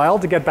quite a while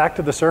to get back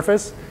to the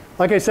surface.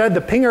 Like I said,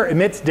 the pinger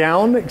emits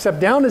down, except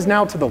down is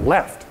now to the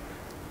left.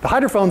 The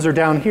hydrophones are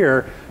down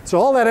here,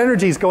 so all that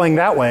energy is going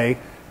that way.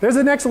 There's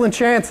an excellent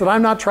chance that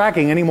I'm not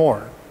tracking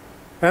anymore.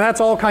 And that's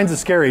all kinds of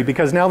scary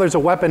because now there's a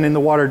weapon in the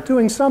water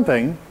doing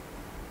something,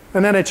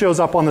 and then it shows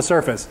up on the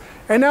surface.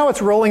 And now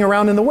it's rolling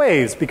around in the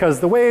waves because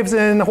the waves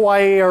in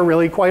Hawaii are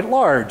really quite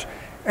large.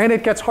 And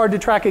it gets hard to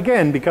track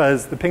again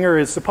because the pinger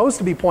is supposed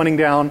to be pointing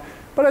down,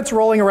 but it's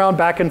rolling around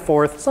back and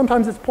forth.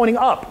 Sometimes it's pointing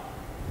up.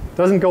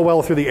 Doesn't go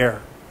well through the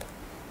air.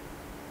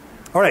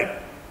 All right,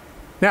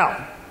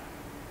 now,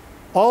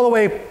 all the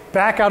way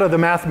back out of the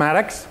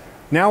mathematics,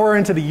 now we're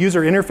into the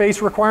user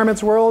interface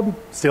requirements world,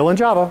 still in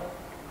Java.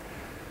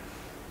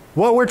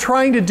 What we're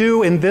trying to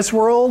do in this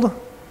world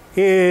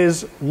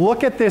is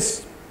look at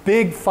this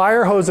big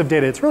fire hose of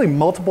data. It's really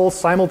multiple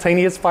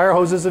simultaneous fire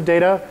hoses of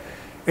data,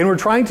 and we're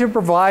trying to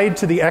provide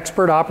to the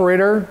expert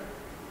operator,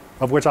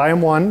 of which I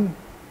am one,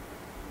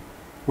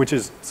 which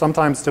is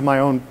sometimes to my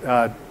own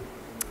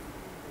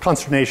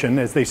consternation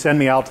as they send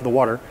me out to the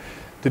water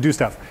to do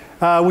stuff.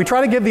 We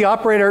try to give the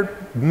operator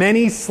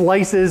many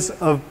slices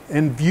of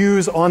and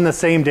views on the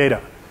same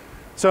data.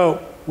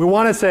 So we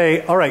want to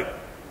say, all right,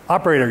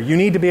 operator, you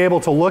need to be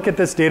able to look at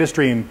this data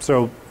stream.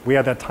 So we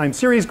have that time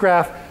series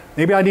graph.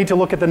 Maybe I need to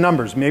look at the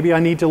numbers. Maybe I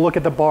need to look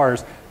at the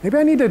bars. Maybe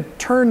I need to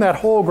turn that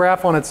whole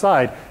graph on its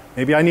side.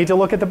 Maybe I need to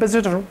look at the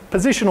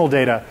positional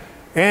data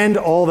and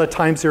all the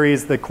time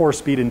series, the course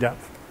speed and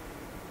depth.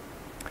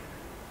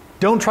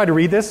 Don't try to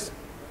read this.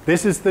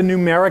 This is the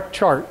numeric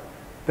chart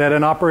that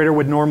an operator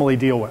would normally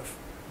deal with.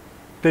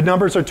 The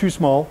numbers are too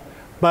small,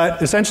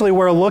 but essentially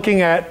we're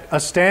looking at a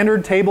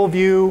standard table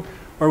view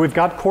where we've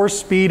got course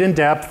speed and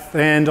depth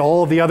and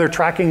all of the other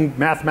tracking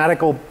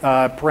mathematical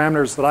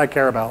parameters that I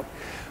care about.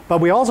 But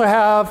we also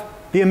have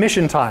the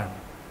emission time.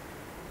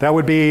 That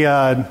would be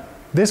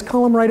this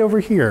column right over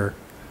here.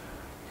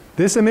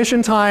 This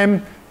emission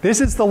time, this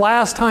is the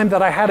last time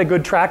that I had a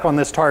good track on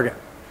this target.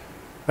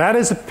 That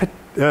is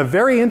a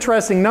very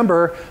interesting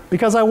number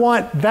because I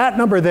want that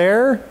number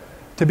there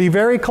to be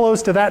very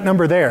close to that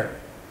number there.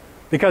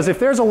 Because if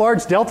there's a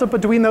large delta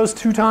between those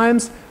two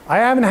times, I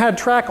haven't had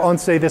track on,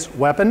 say, this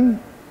weapon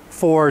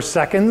for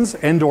seconds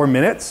and or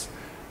minutes,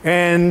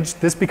 and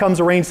this becomes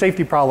a range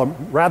safety problem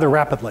rather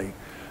rapidly.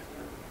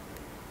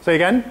 Say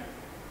again?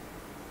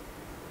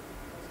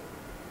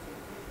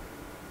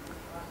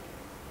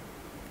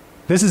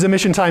 This is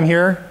emission time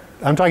here.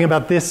 I'm talking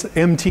about this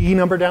MT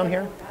number down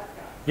here.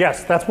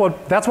 Yes, that's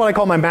what I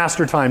call my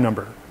master time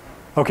number.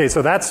 Okay,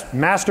 so that's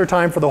master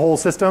time for the whole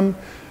system.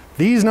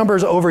 These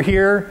numbers over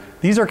here,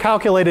 these are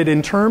calculated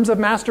in terms of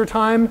master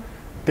time.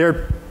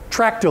 They're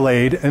track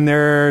delayed, and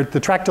the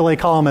track delay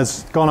column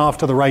has gone off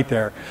to the right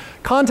there.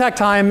 Contact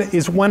time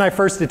is when I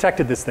first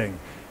detected this thing.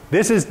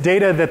 This is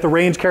data that the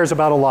range cares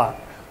about a lot.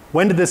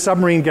 When did this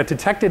submarine get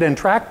detected and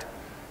tracked?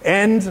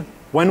 And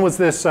when was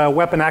this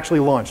weapon actually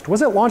launched?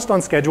 Was it launched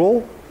on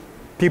schedule?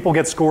 People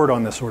get scored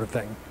on this sort of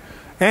thing.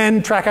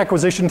 And track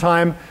acquisition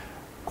time.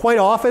 Quite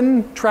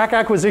often, track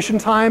acquisition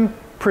time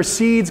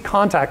precedes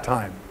contact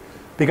time,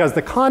 because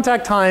the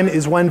contact time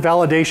is when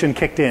validation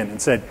kicked in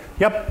and said,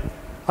 yep,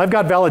 I've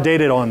got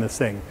validated on this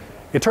thing.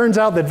 It turns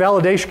out that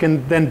validation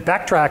can then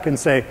backtrack and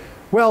say,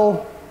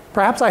 well,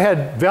 perhaps I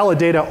had valid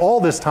data all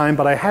this time,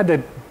 but I had to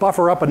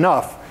buffer up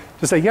enough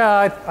to say,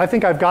 yeah, I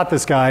think I've got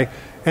this guy.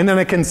 And then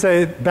it can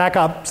say back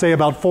up, say,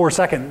 about 4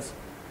 seconds.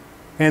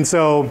 And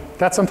so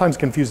that sometimes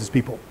confuses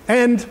people.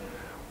 And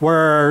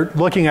we're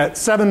looking at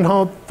 7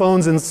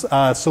 phones in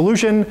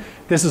solution.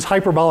 This is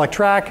hyperbolic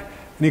track.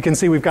 And you can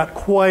see we've got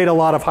quite a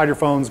lot of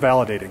hydrophones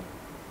validating.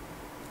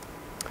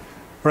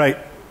 Right.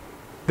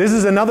 This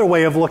is another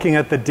way of looking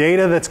at the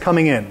data that's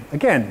coming in.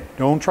 Again,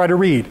 don't try to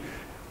read.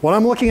 What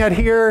I'm looking at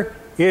here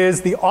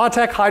is the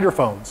AUTEC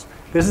hydrophones.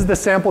 This is the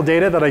sample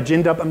data that I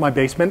ginned up in my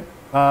basement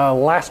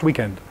last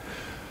weekend.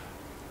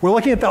 We're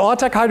looking at the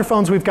AUTEC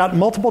hydrophones. We've got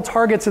multiple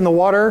targets in the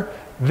water.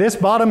 This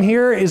bottom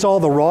here is all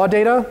the raw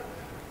data.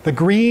 The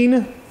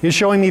green is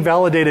showing me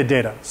validated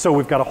data. So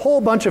we've got a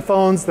whole bunch of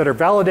phones that are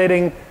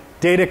validating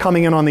data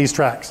coming in on these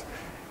tracks.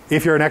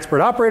 If you're an expert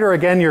operator,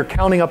 again, you're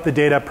counting up the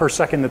data per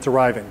second that's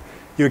arriving.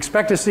 You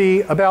expect to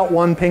see about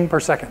 1 ping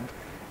per second.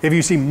 If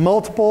you see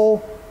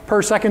multiple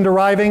per second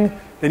arriving,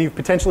 then you've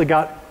potentially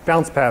got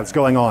bounce paths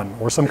going on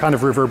or some kind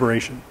of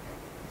reverberation.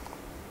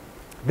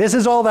 This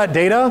is all that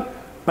data,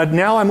 but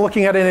now I'm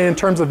looking at it in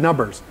terms of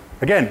numbers.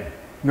 Again,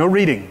 no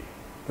reading.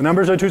 The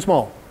numbers are too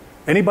small.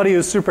 Anybody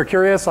who's super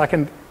curious, I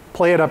can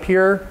play it up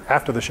here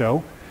after the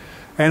show,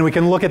 and we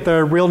can look at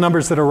the real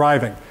numbers that are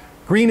arriving.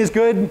 Green is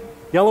good,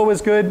 yellow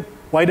is good,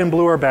 white and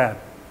blue are bad.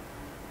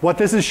 What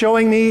this is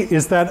showing me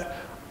is that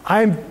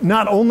I've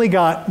not only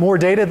got more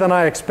data than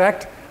I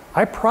expect,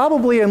 I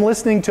probably am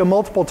listening to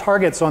multiple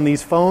targets on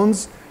these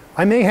phones.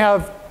 I may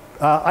have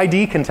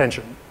ID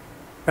contention,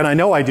 and I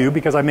know I do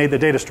because I made the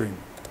data stream.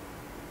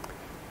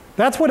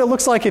 That's what it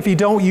looks like if you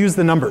don't use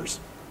the numbers.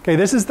 Okay,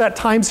 this is that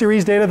time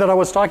series data that I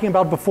was talking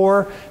about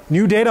before.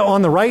 New data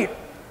on the right,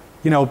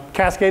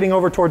 cascading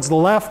over towards the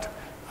left.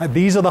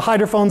 These are the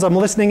hydrophones I'm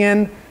listening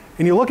in.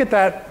 And you look at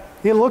that,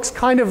 it looks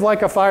kind of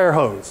like a fire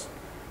hose.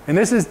 And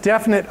this is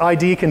definite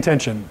ID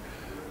contention.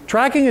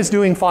 Tracking is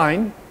doing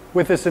fine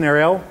with this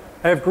scenario.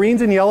 I have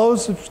greens and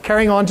yellows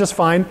carrying on just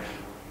fine.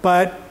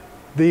 But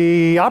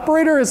the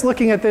operator is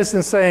looking at this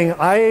and saying,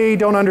 I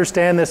don't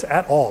understand this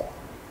at all.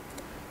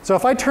 So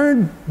if I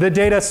turn the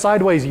data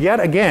sideways yet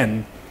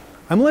again,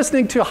 I'm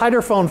listening to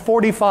hydrophone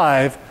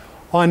 45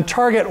 on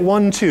target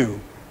 1-2.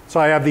 So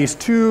I have these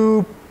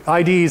 2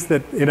 IDs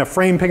that in a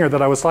frame pinger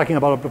that I was talking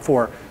about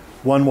before.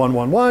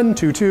 1111,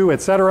 22,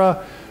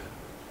 etc.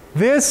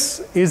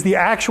 This is the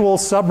actual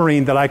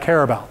submarine that I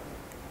care about.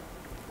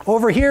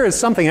 Over here is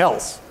something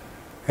else.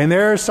 And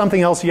there's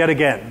something else yet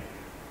again.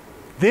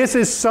 This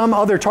is some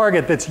other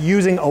target that's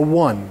using a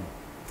 1,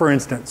 for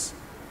instance.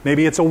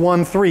 Maybe it's a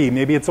 1-3,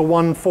 maybe it's a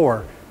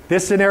 1-4.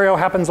 This scenario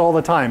happens all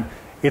the time.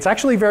 It's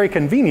actually very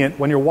convenient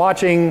when you're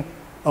watching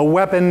a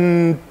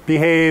weapon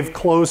behave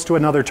close to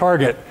another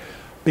target,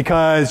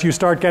 because you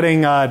start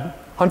getting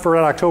Hunt for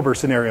Red October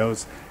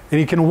scenarios. And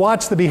you can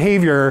watch the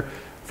behavior,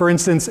 for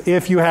instance,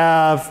 if you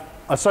have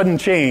a sudden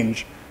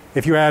change.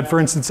 If you had, for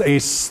instance, a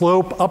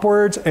slope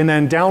upwards and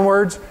then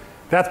downwards,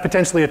 that's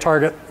potentially a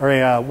target or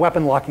a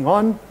weapon locking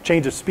on,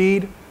 change of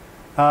speed.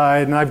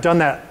 And I've done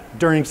that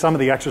during some of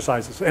the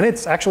exercises. And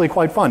it's actually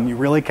quite fun. You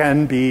really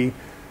can be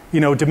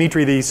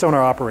Dimitri, the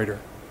sonar operator.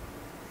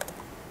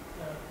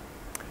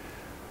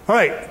 All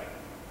right,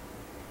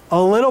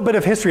 a little bit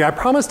of history. I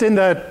promised in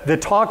the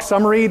talk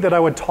summary that I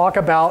would talk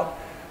about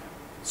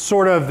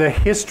sort of the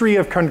history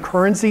of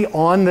concurrency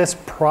on this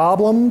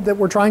problem that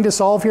we're trying to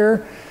solve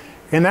here.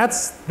 And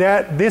that's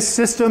that this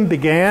system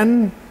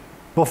began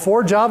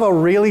before Java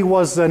really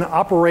was an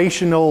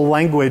operational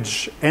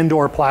language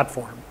and/or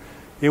platform.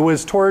 It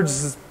was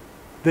towards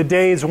the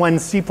days when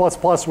C++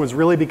 was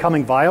really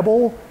becoming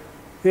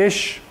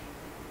viable-ish.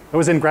 I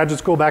was in graduate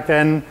school back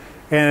then,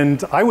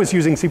 and I was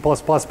using C++,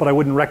 but I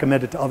wouldn't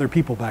recommend it to other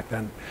people back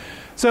then.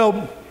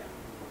 So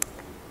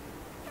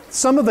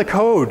some of the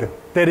code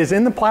that is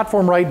in the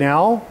platform right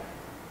now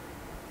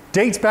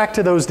dates back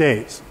to those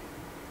days.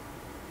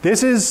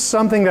 This is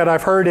something that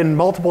I've heard in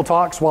multiple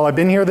talks while I've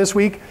been here this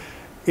week,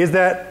 is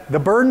that the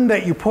burden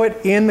that you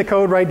put in the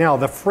code right now,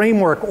 the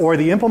framework or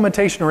the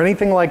implementation or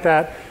anything like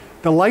that,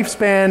 the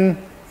lifespan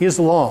is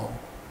long,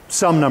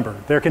 some number.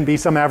 There can be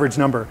some average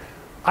number.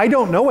 I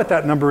don't know what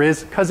that number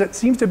is because it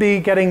seems to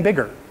be getting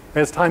bigger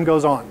as time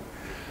goes on.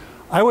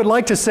 I would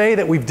like to say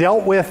that we've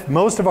dealt with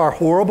most of our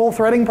horrible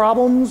threading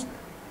problems.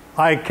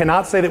 I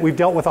cannot say that we've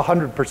dealt with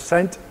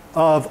 100%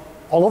 of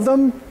all of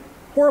them.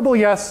 Horrible,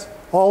 yes.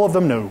 All of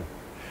them, no.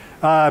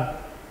 Our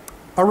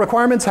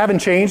requirements haven't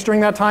changed during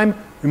that time.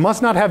 We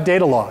must not have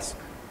data loss.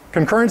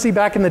 Concurrency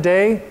back in the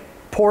day,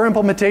 poor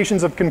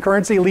implementations of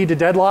concurrency lead to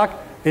deadlock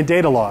and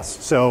data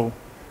loss. So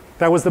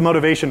that was the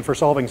motivation for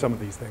solving some of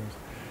these things.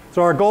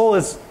 So our goal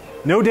is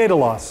no data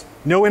loss,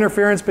 no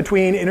interference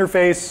between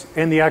interface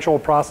and the actual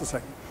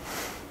processing.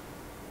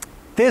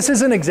 This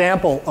is an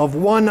example of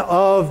one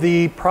of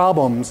the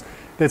problems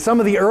that some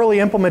of the early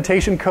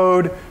implementation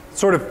code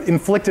sort of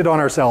inflicted on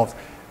ourselves.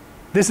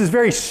 This is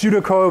very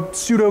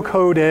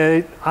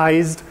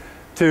pseudocodized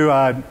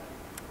to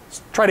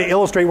try to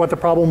illustrate what the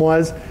problem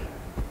was.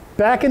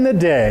 Back in the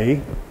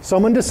day,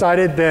 someone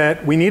decided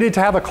that we needed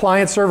to have a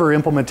client-server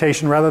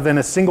implementation rather than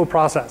a single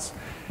process.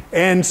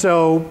 And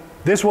so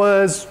this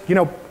was,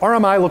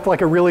 RMI looked like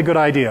a really good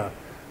idea.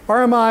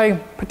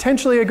 RMI,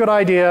 potentially a good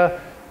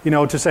idea,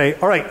 to say,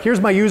 all right,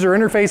 here's my user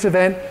interface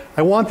event.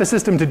 I want the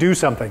system to do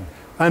something.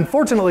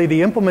 Unfortunately,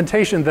 the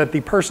implementation that the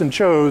person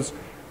chose,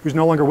 who's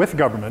no longer with the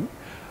government,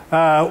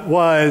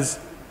 was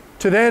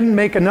to then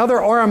make another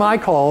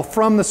RMI call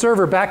from the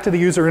server back to the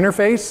user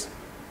interface,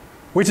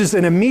 which is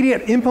an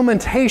immediate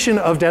implementation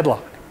of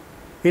deadlock.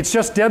 It's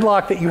just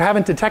deadlock that you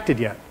haven't detected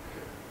yet.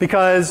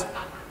 Because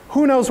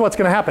who knows what's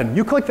going to happen?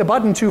 You click the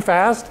button too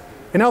fast,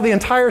 and now the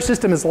entire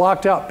system is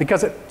locked up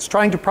because it's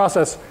trying to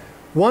process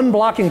one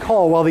blocking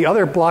call while the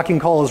other blocking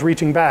call is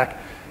reaching back.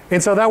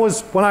 And so that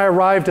was when I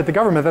arrived at the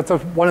government. That's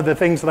one of the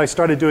things that I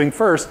started doing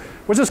first,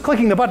 was just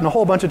clicking the button a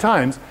whole bunch of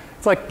times.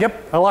 It's like,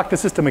 yep, I locked the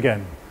system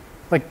again.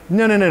 Like,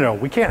 no,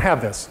 we can't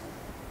have this.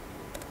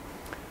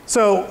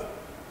 So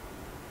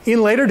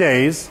in later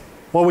days,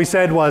 what we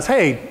said was,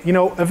 hey,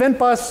 event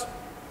bus,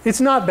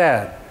 it's not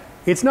bad.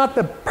 It's not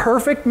the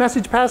perfect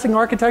message passing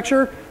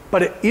architecture,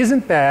 but it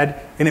isn't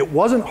bad, and it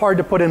wasn't hard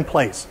to put in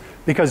place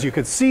because you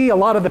could see a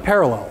lot of the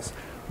parallels.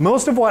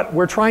 Most of what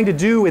we're trying to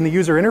do in the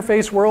user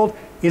interface world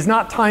is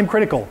not time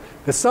critical.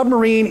 The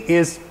submarine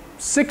is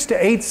 6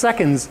 to 8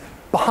 seconds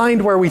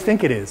behind where we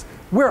think it is.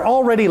 We're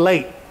already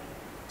late.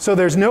 So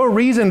there's no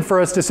reason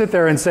for us to sit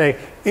there and say,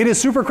 it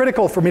is super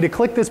critical for me to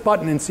click this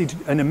button and see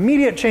an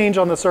immediate change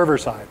on the server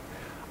side.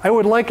 I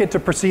would like it to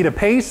proceed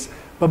apace,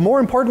 but more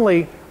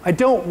importantly, I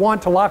don't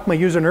want to lock my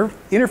user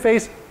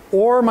interface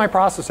or my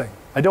processing.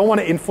 I don't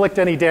want to inflict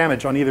any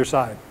damage on either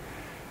side.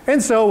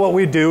 And so what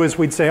we'd do is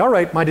we'd say, all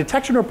right, my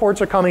detection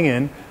reports are coming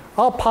in.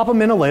 I'll pop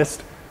them in a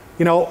list.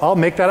 I'll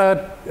make that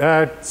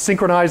a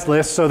synchronized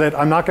list so that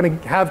I'm not going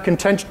to have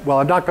contention. Well,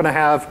 I'm not going to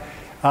have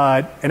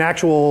an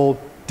actual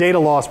data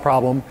loss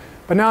problem.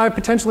 But now I've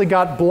potentially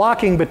got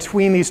blocking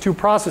between these two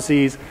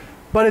processes,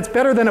 but it's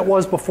better than it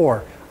was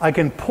before. I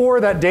can pour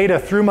that data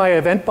through my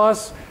event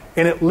bus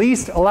and at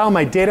least allow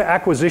my data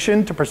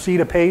acquisition to proceed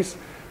apace.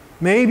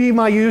 Maybe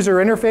my user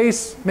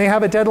interface may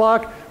have a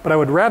deadlock, but I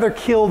would rather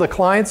kill the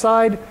client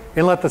side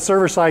and let the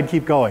server side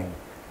keep going.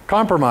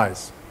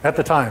 Compromise at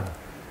the time.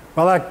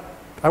 Well,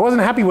 I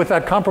wasn't happy with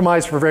that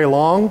compromise for very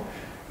long,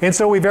 and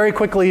so we very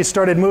quickly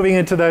started moving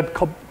into the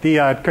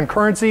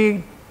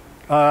concurrency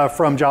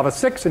from Java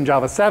 6 and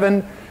Java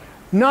 7.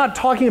 Not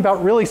talking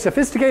about really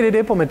sophisticated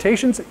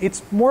implementations.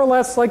 It's more or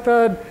less like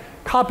the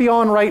copy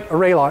on write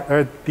array,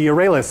 or the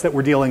array list that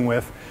we're dealing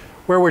with,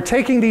 where we're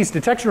taking these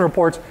detection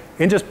reports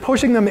and just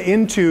pushing them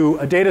into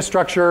a data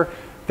structure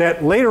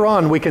that later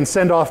on we can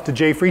send off to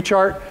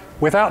JFreeChart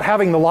without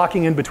having the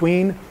locking in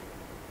between.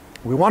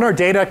 We want our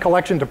data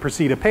collection to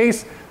proceed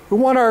apace. We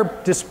want our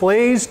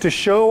displays to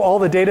show all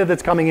the data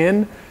that's coming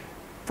in.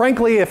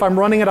 Frankly, if I'm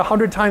running at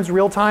 100 times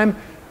real time,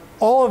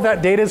 all of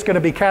that data is going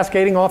to be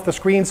cascading off the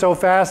screen so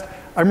fast,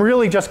 I'm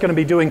really just going to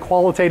be doing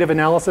qualitative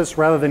analysis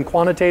rather than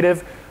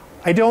quantitative.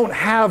 I don't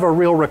have a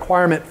real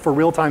requirement for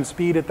real-time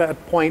speed at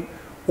that point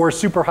or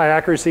super high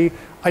accuracy.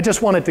 I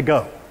just want it to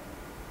go.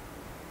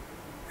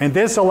 And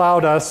this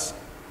allowed us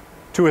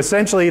to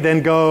essentially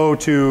then go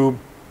to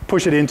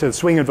push it into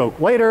swing invoke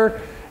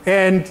later,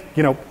 and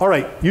all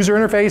right, user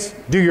interface,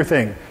 do your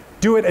thing.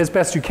 Do it as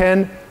best you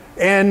can,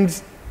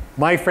 and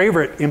my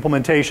favorite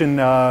implementation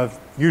of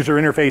user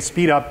interface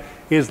speed up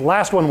is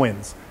last one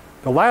wins.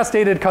 The last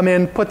data to come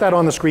in, put that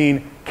on the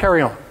screen,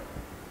 carry on.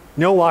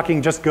 No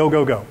locking, just go,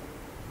 go, go.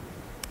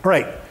 All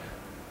right,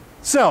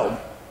 so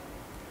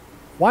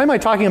why am I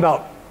talking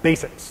about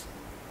basics?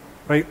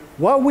 Right?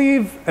 What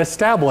we've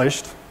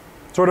established,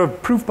 sort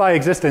of proof by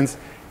existence,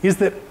 is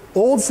that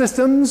old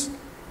systems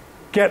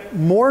get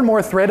more and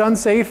more thread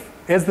unsafe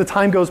as the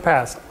time goes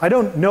past. I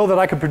don't know that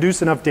I could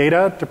produce enough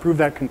data to prove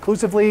that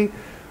conclusively,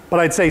 but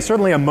I'd say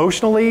certainly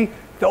emotionally,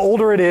 the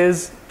older it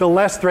is, the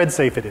less thread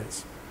safe it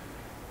is.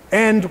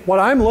 And what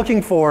I'm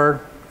looking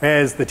for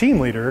as the team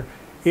leader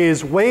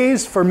is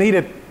ways for me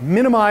to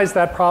minimize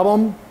that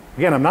problem.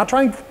 Again, I'm not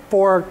trying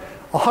for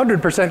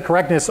 100%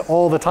 correctness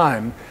all the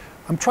time.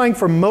 I'm trying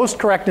for most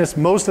correctness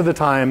most of the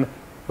time,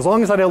 as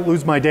long as I don't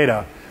lose my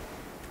data.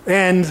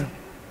 And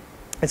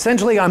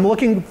essentially, I'm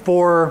looking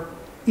for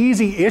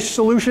easy-ish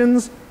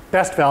solutions,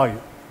 best value.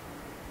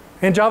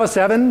 In Java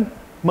 7,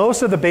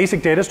 most of the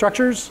basic data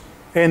structures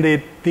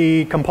and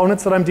the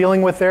components that I'm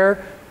dealing with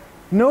there,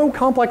 no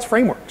complex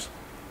frameworks.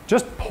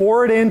 Just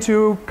pour it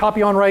into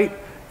copy on write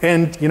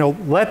and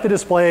let the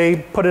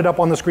display put it up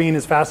on the screen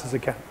as fast as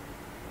it can.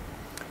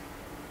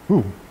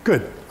 Ooh,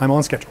 good, I'm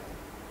on schedule.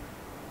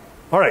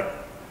 All right,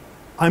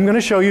 I'm going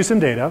to show you some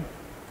data.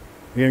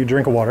 You're going to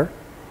drink of water.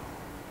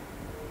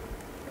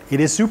 It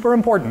is super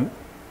important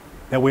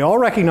that we all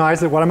recognize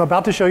that what I'm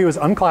about to show you is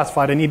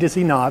unclassified. I need to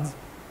see nods.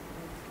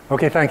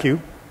 Okay, thank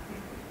you.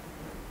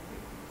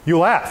 You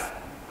laugh,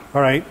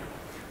 all right?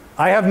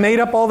 I have made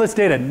up all this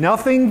data.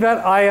 Nothing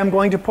that I am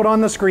going to put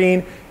on the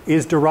screen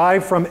is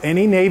derived from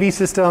any Navy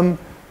system,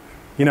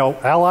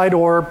 allied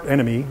or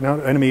enemy, no,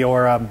 enemy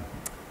or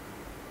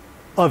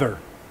other.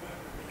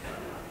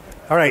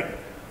 All right,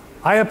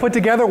 I have put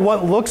together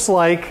what looks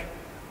like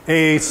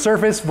a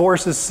surface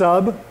versus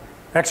sub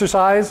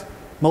exercise,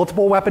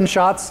 multiple weapon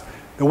shots.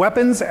 The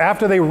weapons,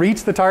 after they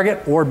reach the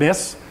target or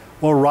miss,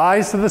 will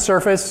rise to the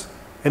surface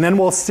and then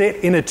will sit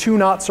in a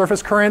 2-knot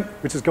surface current,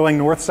 which is going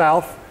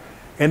north-south,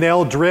 and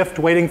they'll drift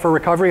waiting for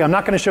recovery. I'm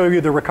not going to show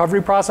you the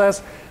recovery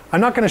process.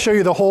 I'm not going to show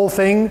you the whole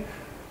thing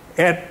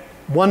at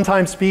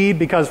one-time speed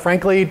because,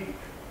 frankly,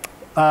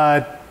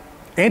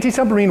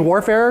 anti-submarine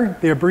warfare,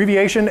 the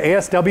abbreviation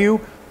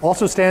ASW,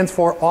 also stands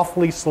for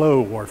awfully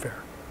slow warfare.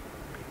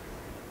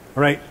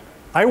 All right,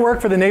 I work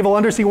for the Naval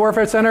Undersea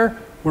Warfare Center.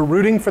 We're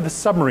rooting for the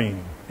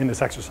submarine in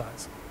this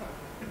exercise.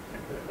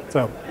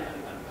 So,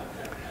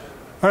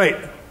 all right,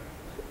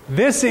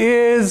 these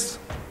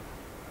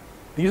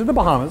are the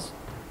Bahamas.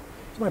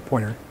 Here's my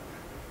pointer.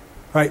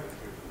 All right,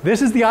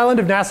 this is the island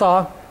of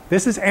Nassau.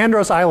 This is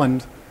Andros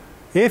Island.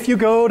 If you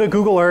go to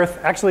Google Earth,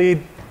 actually,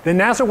 the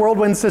NASA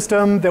Whirlwind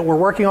system that we're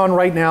working on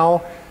right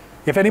now,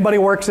 if anybody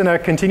works in a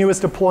continuous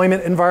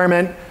deployment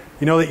environment,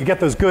 you know that you get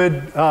those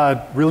good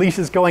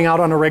releases going out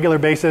on a regular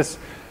basis.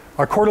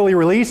 Our quarterly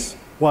release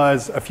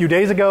was a few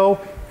days ago,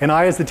 and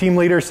I, as the team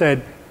leader,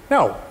 said,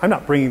 no, I'm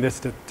not bringing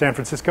this to San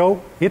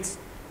Francisco. It's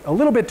a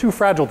little bit too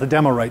fragile to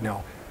demo right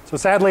now. So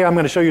sadly, I'm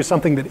going to show you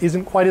something that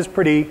isn't quite as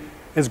pretty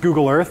as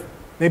Google Earth.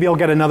 Maybe I'll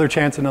get another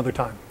chance another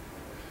time.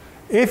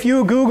 If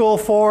you Google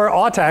for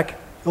AUTEC,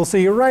 you'll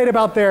see right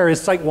about there is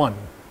Site 1.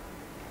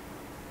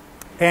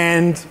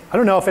 And I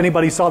don't know if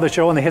anybody saw the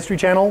show on the History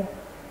Channel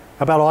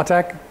about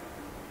AUTEC,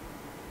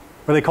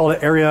 where they called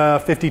it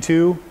Area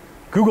 52.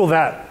 Google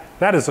that.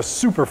 That is a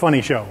super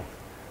funny show.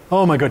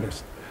 Oh my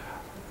goodness.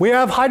 We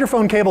have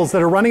hydrophone cables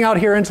that are running out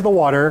here into the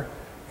water,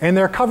 and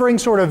they're covering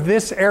sort of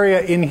this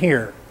area in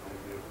here.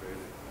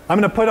 I'm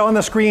going to put on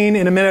the screen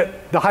in a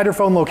minute the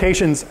hydrophone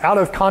locations. Out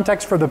of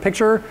context for the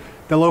picture,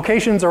 the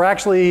locations are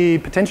actually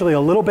potentially a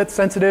little bit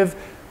sensitive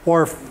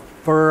or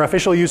for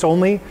official use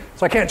only.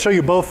 So I can't show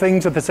you both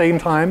things at the same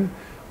time,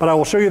 but I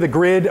will show you the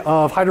grid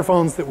of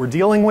hydrophones that we're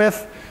dealing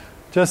with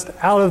just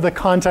out of the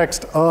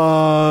context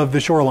of the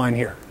shoreline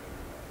here.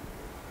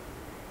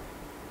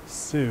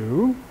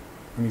 So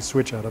let me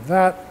switch out of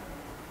that.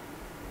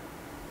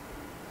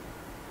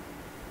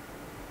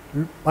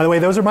 By the way,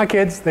 those are my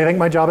kids. They think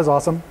my job is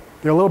awesome.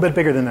 They're a little bit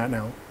bigger than that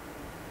now.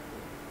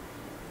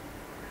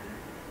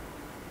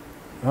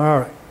 All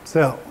right,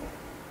 so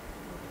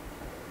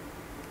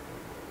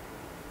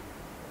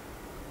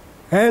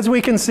as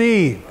we can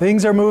see,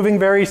 things are moving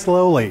very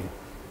slowly.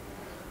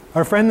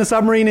 Our friend the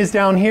submarine is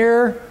down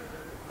here.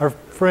 Our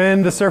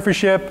friend the surface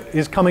ship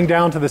is coming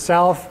down to the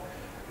south,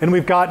 and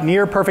we've got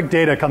near perfect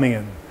data coming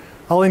in.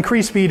 I'll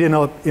increase speed in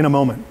a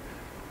moment,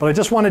 but I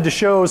just wanted to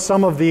show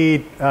some of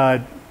the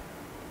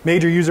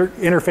major user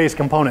interface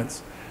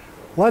components.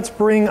 Let's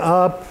bring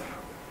up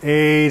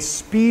a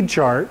speed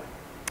chart.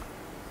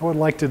 I would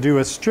like to do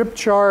a strip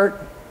chart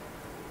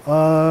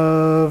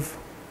of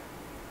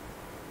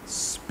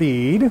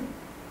speed.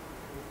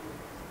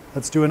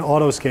 Let's do an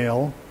auto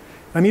scale.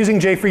 I'm using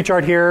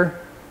JFreeChart here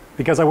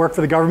because I work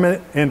for the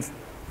government and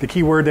the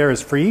key word there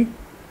is free.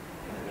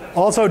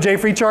 Also,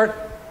 JFreeChart,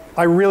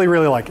 I really,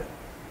 really like it.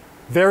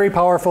 Very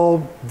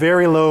powerful,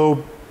 very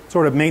low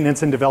sort of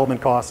maintenance and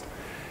development cost.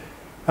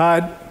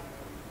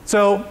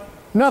 So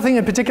nothing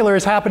in particular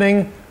is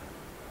happening.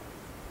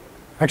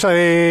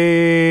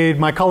 Actually,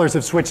 my colors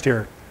have switched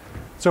here.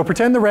 So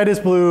pretend the red is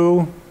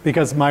blue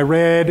because my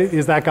red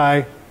is that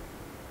guy.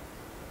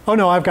 Oh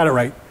no, I've got it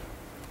right.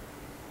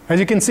 As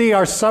you can see,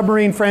 our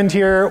submarine friend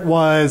here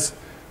was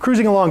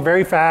cruising along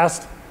very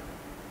fast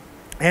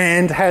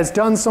and has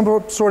done some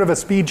sort of a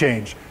speed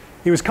change.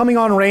 He was coming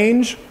on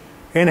range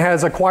and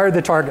has acquired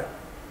the target.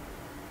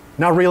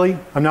 Not really,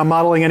 I'm not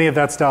modeling any of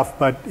that stuff,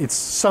 but it's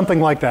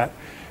something like that.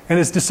 And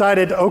has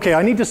decided, okay,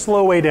 I need to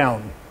slow way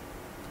down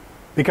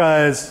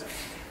because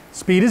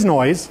speed is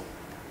noise,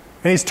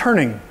 and he's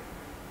turning.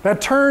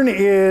 That turn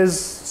is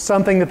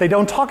something that they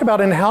don't talk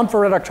about in Hunt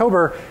for Red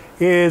October.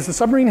 Is the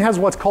submarine has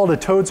what's called a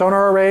towed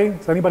sonar array.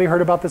 Has anybody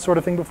heard about this sort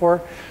of thing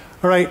before?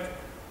 All right,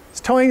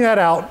 it's towing that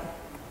out,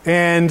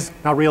 and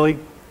not really,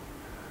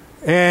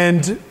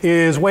 and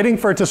is waiting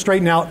for it to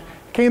straighten out.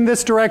 Came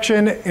this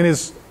direction and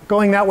is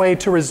going that way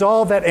to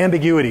resolve that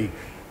ambiguity.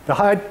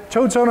 The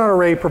towed sonar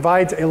array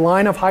provides a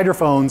line of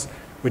hydrophones,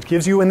 which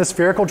gives you in the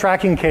spherical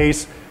tracking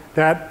case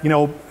that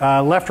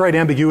left-right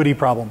ambiguity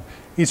problem.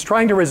 He's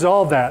trying to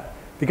resolve that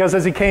because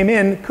as he came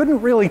in,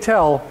 couldn't really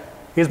tell,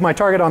 is my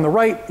target on the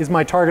right, is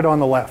my target on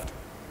the left?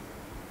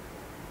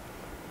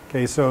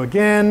 Okay, so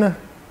again,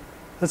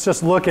 let's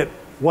just look at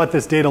what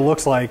this data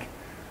looks like.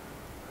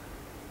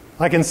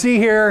 I can see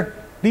here,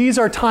 these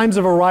are times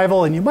of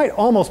arrival, and you might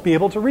almost be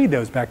able to read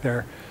those back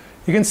there.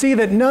 You can see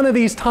that none of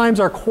these times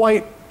are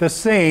quite the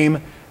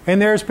same,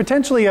 and there's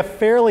potentially a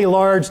fairly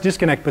large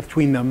disconnect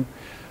between them.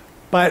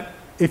 But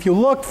if you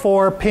look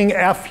for ping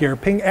F here,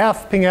 ping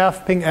F, ping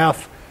F, ping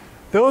F,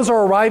 those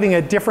are arriving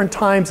at different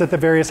times at the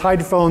various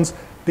hydrophones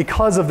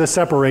because of the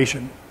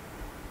separation.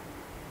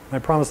 I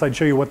promised I'd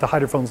show you what the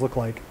hydrophones look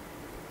like.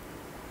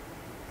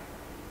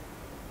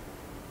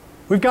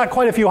 We've got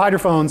quite a few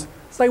hydrophones.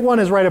 Site 1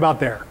 is right about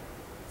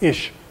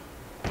there-ish,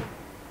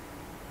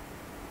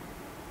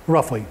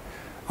 roughly.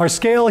 Our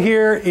scale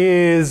here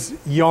is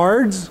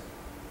yards,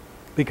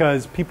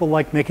 because people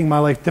like making my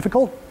life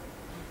difficult.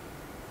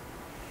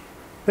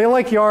 They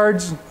like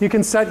yards. You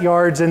can set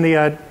yards in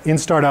the in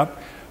startup.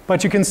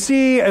 But you can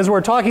see, as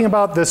we're talking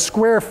about the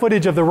square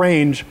footage of the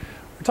range,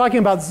 we're talking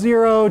about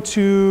 0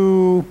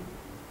 to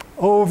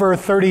over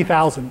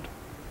 30,000.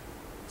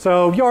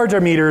 So yards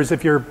are meters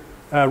if you're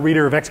a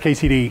reader of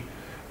XKCD.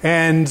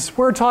 And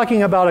we're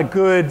talking about a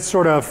good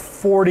sort of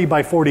 40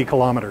 by 40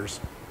 kilometers,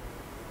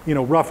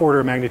 rough order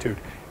of magnitude.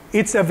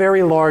 It's a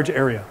very large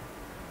area.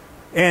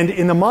 And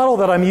in the model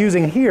that I'm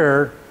using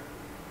here,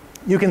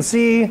 you can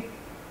see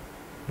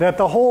that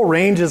the whole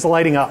range is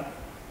lighting up.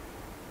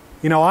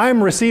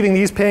 I'm receiving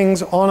these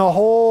pings on a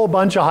whole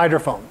bunch of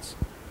hydrophones.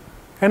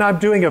 And I'm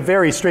doing a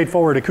very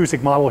straightforward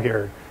acoustic model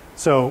here.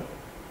 So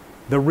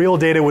the real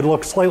data would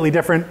look slightly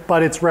different,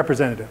 but it's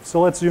representative.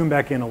 So let's zoom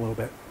back in a little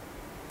bit.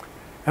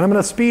 And I'm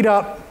going to speed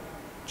up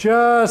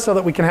just so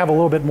that we can have a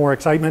little bit more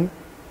excitement.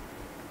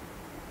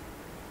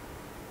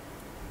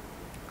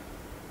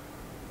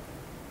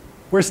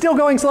 We're still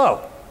going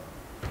slow.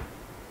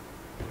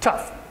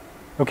 Tough.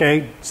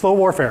 Okay, slow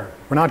warfare.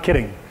 We're not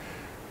kidding.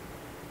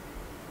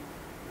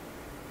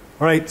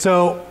 All right,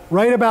 so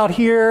right about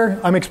here,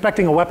 I'm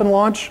expecting a weapon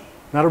launch,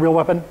 not a real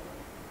weapon.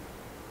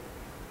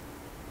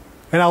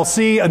 And I'll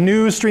see a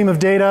new stream of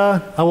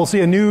data. I will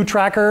see a new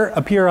tracker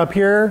appear up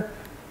here.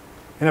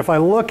 And if I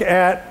look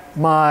at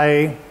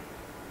my,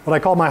 what I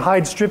call my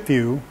hide strip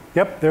view,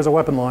 yep, there's a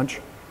weapon launch.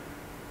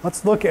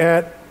 Let's look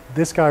at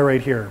this guy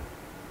right here.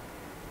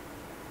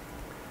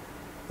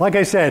 Like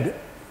I said,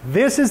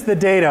 this is the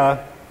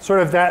data, sort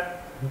of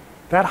that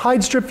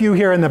hide strip view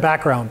here in the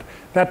background.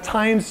 That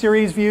time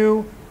series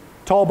view,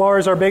 tall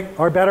bars are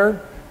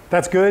better,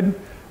 that's good.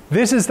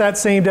 This is that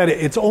same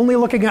data. It's only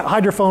looking at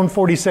hydrophone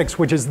 46,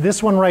 which is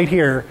this one right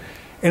here,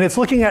 and it's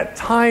looking at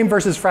time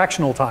versus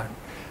fractional time.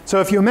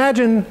 So if you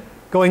imagine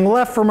going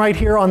left from right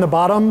here on the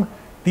bottom,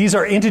 these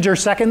are integer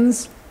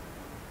seconds.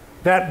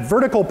 That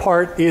vertical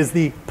part is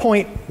the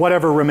point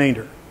whatever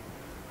remainder.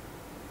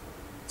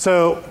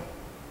 So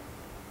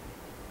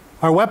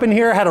our weapon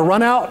here had a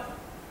run out,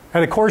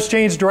 had a course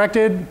change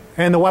directed,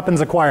 and the weapon's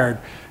acquired.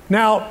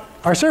 Now,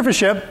 our surface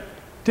ship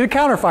did a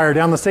counterfire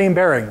down the same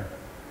bearing,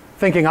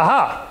 thinking,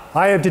 aha,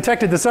 I have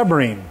detected the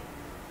submarine.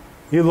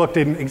 You looked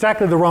in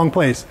exactly the wrong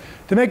place.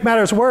 To make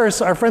matters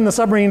worse, our friend the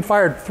submarine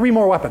fired 3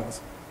 more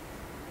weapons.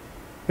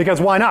 Because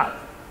why not?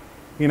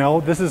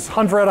 This is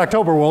Hunt for Red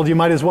October world, you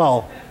might as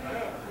well.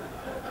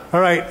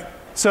 All right,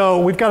 so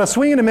we've got a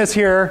swing and a miss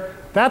here.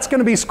 That's going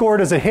to be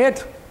scored as a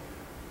hit.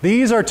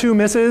 These are 2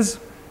 misses.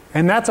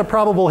 And that's a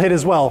probable hit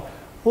as well.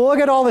 Look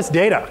at all this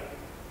data.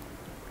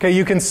 Okay,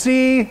 you can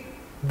see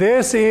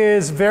this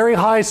is very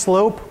high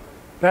slope.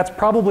 That's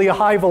probably a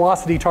high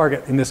velocity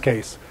target in this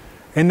case.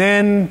 And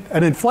then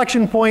an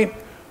inflection point,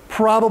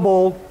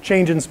 probable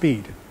change in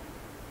speed.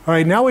 All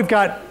right, now we've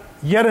got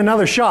yet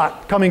another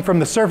shot coming from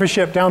the surface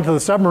ship down to the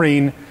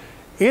submarine.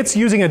 It's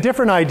using a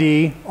different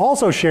ID,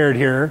 also shared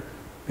here,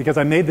 because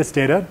I made this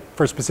data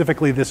for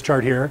specifically this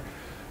chart here.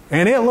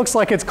 And it looks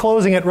like it's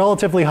closing at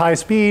relatively high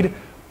speed,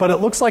 but it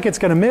looks like it's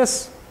going to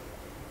miss.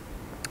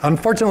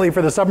 Unfortunately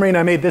for the submarine,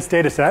 I made this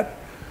data set.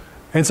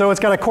 And so it's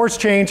got a course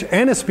change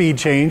and a speed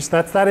change.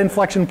 That's that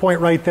inflection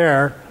point right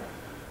there.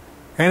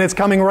 And it's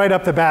coming right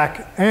up the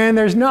back. And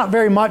there's not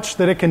very much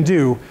that it can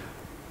do.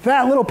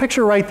 That little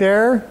picture right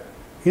there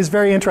is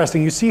very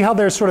interesting. You see how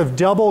there's sort of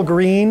double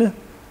green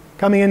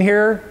coming in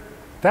here?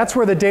 That's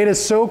where the data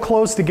is so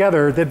close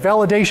together that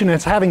validation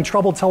is having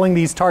trouble telling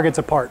these targets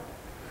apart.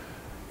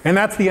 And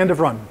that's the end of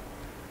run.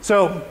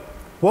 So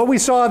what we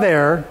saw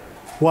there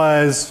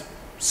was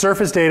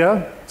surface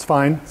data, it's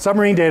fine,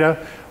 submarine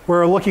data.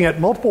 We're looking at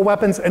multiple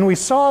weapons, and we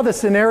saw the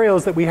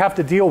scenarios that we have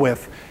to deal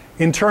with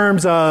in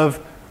terms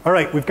of, all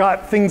right, we've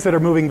got things that are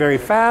moving very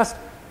fast.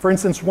 For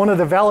instance, one of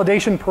the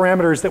validation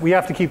parameters that we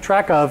have to keep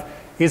track of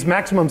is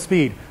maximum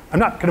speed. I'm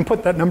not going to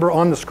put that number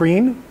on the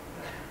screen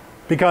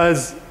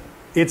because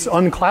it's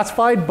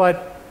unclassified,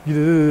 but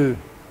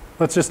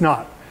let's just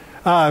not.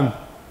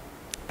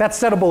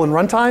 That's settable in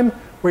runtime,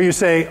 where you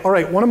say, all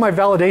right, one of my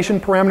validation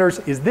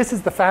parameters is this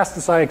is the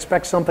fastest I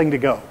expect something to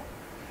go.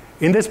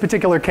 In this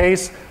particular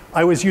case,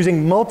 I was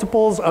using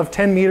multiples of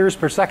 10 meters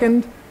per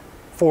second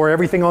for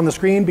everything on the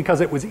screen because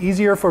it was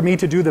easier for me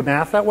to do the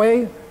math that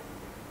way.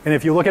 And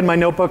if you look in my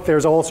notebook,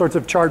 there's all sorts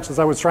of charts as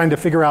I was trying to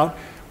figure out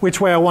which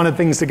way I wanted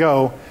things to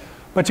go.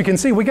 But you can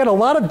see we get a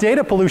lot of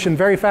data pollution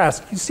very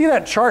fast. You see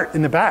that chart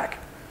in the back.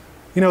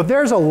 You know,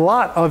 there's a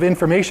lot of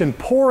information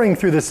pouring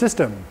through the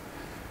system.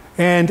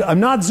 And I'm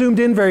not zoomed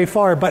in very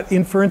far, but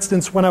for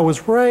instance, when I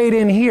was right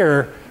in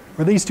here,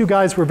 where these two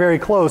guys were very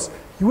close,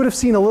 you would have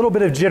seen a little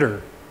bit of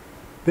jitter.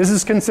 This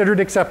is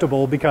considered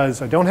acceptable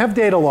because I don't have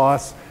data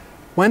loss.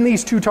 When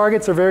these two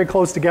targets are very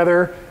close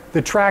together,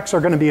 the tracks are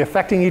going to be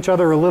affecting each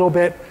other a little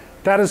bit.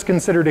 That is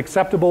considered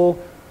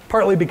acceptable,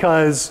 partly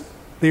because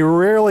they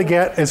rarely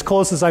get as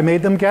close as I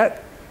made them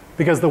get,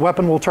 because the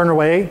weapon will turn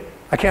away.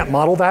 I can't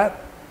model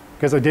that,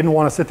 because I didn't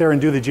want to sit there and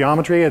do the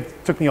geometry.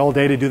 It took me all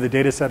day to do the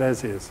data set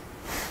as is.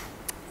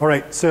 All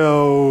right,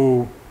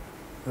 so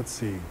let's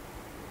see.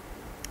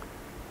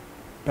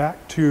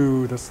 Back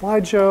to the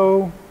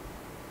slideshow.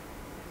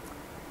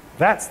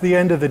 That's the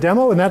end of the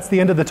demo, and that's the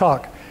end of the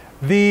talk.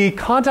 The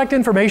contact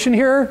information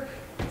here,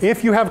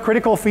 if you have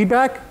critical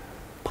feedback,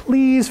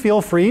 please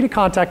feel free to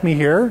contact me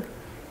here.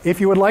 If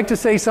you would like to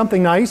say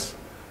something nice,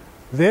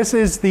 this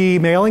is the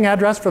mailing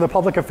address for the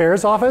Public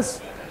Affairs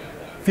Office.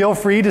 Feel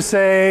free to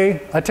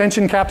say,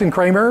 attention Captain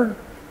Kramer,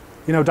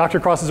 you know, Dr.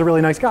 Cross is a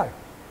really nice guy.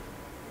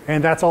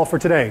 And that's all for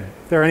today.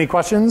 If there are any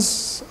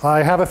questions,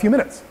 I have a few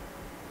minutes.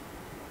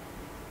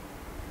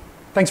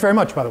 Thanks very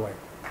much, by the way.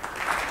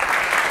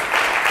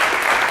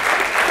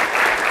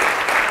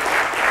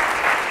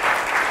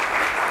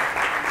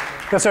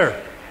 Yes,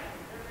 sir.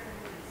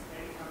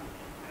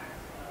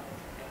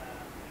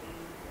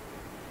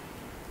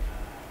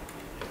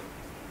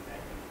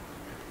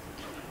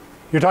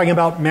 You're talking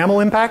about mammal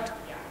impact?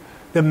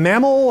 The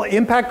mammal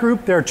impact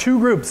group, there are two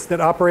groups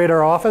that operate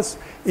our office.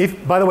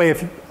 By the way,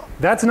 if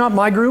that's not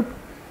my group,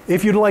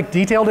 if you'd like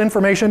detailed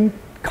information,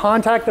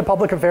 contact the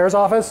Public Affairs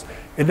Office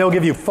and they'll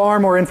give you far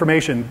more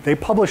information. They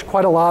publish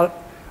quite a lot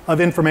of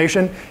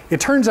information.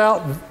 It turns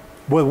out,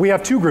 well, we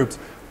have two groups.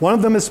 One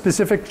of them is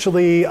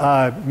specifically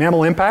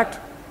mammal impact,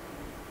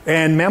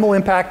 and mammal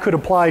impact could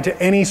apply to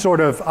any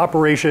sort of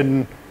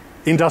operation,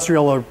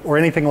 industrial or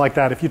anything like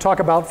that. If you talk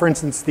about, for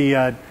instance,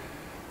 the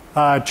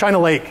China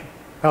Lake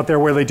out there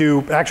where they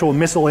do actual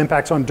missile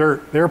impacts on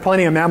dirt, there are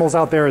plenty of mammals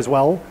out there as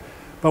well.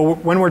 But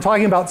when we're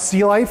talking about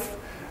sea life,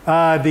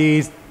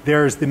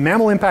 there's the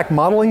mammal impact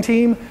modeling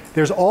team.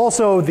 There's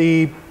also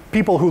the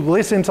people who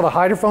listen to the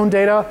hydrophone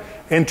data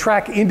and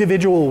track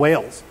individual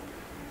whales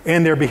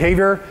and their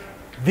behavior.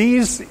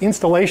 These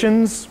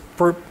installations,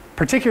 for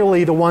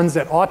particularly the ones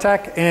at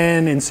AUTEC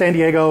and in San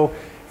Diego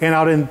and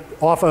out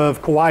off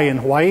of Kauai in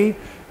Hawaii,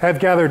 have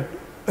gathered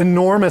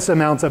enormous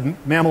amounts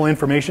of mammal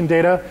information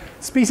data.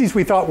 Species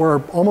we thought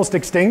were almost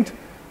extinct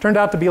turned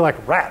out to be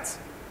like rats.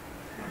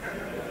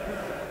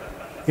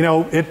 You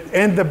know,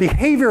 and the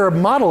behavior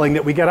modeling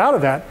that we get out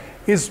of that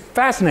is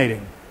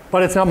fascinating,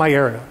 but it's not my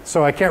area,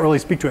 so I can't really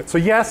speak to it. So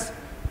yes,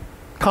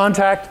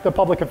 contact the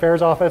Public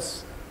Affairs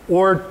Office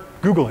or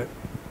Google it.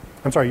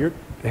 I'm sorry, your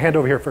hand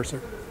over here first, sir.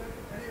 So is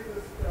any of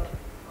this stuff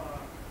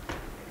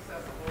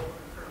accessible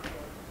in terms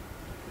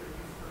of use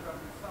for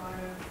government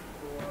science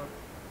or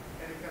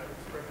any kind of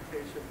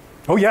experimentation?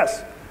 Oh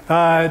yes,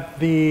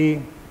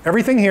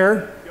 everything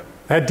here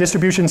had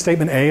distribution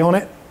statement A on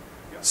it,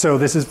 so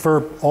this is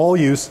for all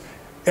use.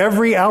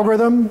 Every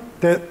algorithm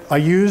that I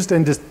used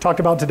and just talked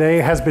about today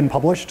has been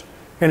published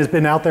and has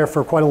been out there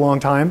for quite a long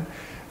time.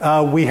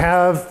 We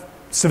have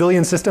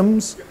civilian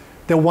systems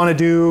that want to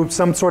do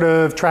some sort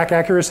of track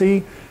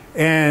accuracy,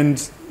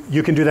 and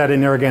you can do that in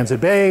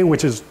Narragansett Bay,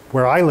 which is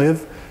where I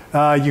live.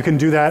 You can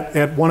do that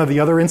at one of the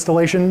other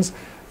installations.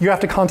 You have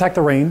to contact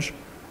the range,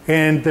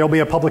 and there'll be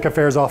a Public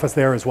Affairs Office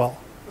there as well.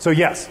 So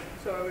yes.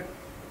 So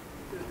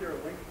is there a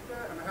link to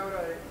that? I mean, how would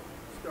I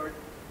start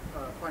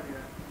finding that?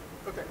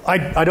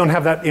 Okay. I don't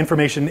have that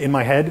information in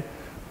my head.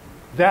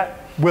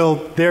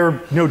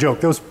 They're no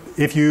joke. Those,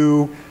 if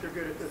you,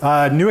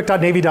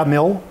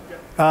 newark.navy.mil,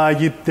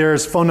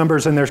 There's phone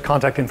numbers and there's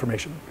contact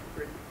information.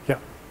 Yeah.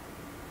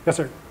 Yes,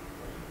 sir.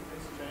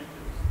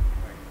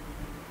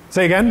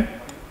 Say again?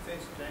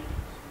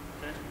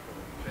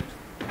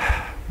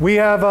 We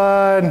have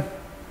a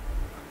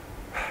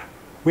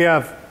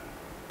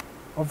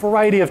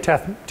variety of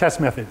test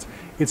methods.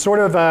 It's sort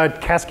of a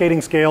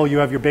cascading scale. You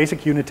have your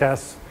basic unit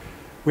tests.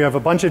 We have a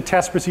bunch of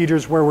test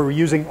procedures where we're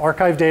using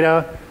archive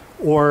data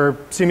or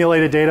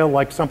simulated data,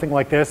 like something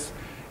like this.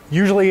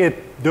 Usually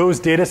those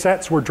data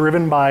sets were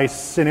driven by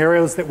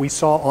scenarios that we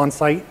saw on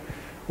site.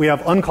 We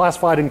have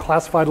unclassified and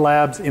classified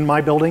labs in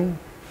my building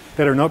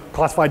that are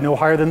classified no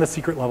higher than the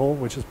secret level,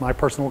 which is my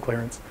personal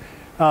clearance,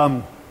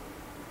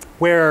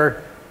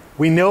 where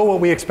we know what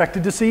we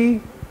expected to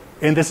see,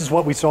 and this is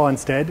what we saw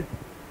instead.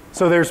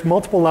 So there's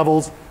multiple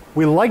levels.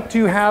 We like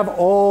to have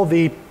all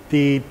the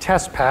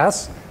tests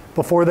pass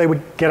before they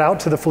would get out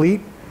to the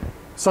fleet.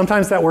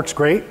 Sometimes that works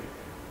great.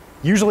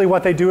 Usually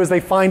what they do is they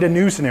find a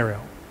new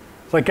scenario.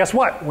 It's like, guess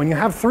what? When you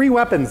have 3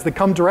 weapons that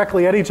come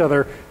directly at each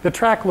other, the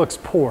track looks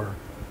poor.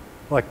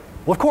 Like,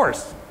 well, of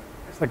course.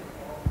 It's like,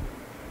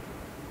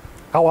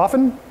 how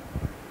often?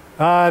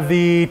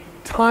 The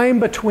time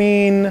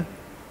between,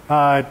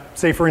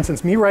 say for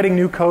instance, me writing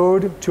new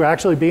code to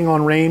actually being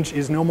on range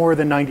is no more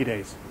than 90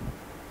 days.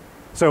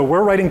 So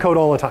we're writing code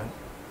all the time.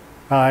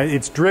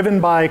 It's driven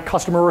by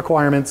customer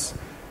requirements.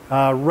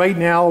 Right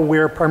now,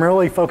 we're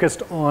primarily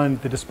focused on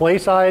the display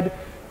side.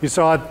 You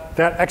saw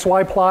that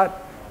XY plot.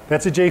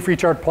 That's a JFree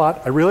chart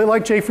plot. I really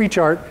like JFree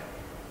chart.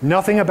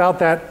 Nothing about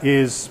that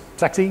is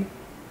sexy.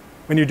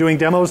 When you're doing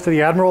demos to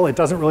the Admiral, it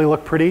doesn't really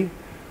look pretty.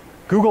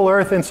 Google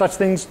Earth and such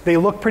things, they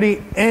look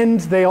pretty,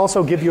 and they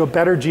also give you a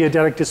better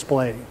geodetic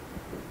display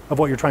of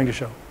what you're trying to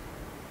show.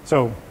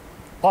 So,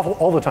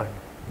 all the time.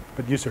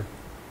 But you, sir.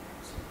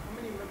 How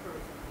many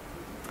members?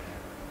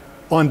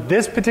 On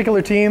this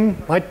particular team,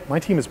 my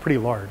team is pretty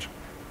large.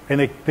 And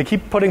they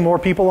keep putting more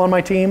people on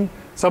my team.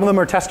 Some of them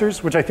are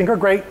testers, which I think are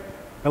great.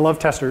 I love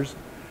testers.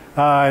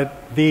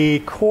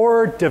 The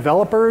core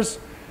developers,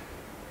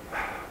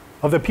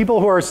 of the people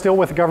who are still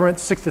with the government,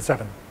 6 to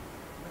 7.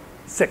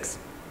 6. So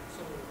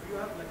you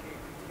have like a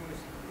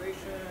continuous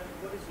integration.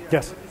 What is your,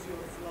 Yes. What is your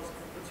philosophy?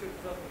 What's your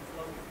development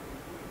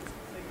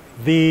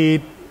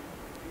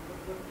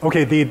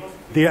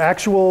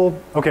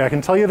philosophy? Okay, I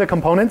can tell you the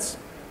components.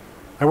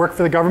 I work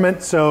for the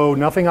government, so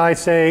nothing I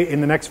say in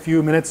the next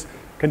few minutes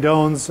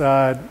condones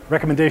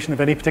recommendation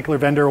of any particular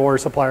vendor or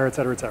supplier, et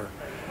cetera, et cetera.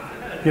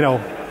 You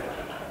know,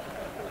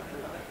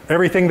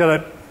 everything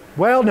that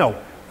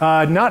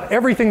not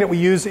everything that we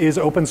use is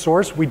open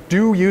source. We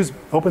do use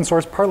open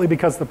source partly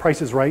because the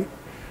price is right.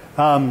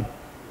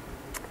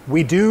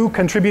 We do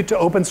contribute to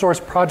open source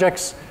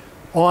projects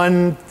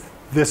on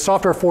the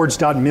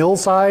softwareforge.mil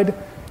side.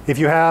 If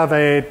you have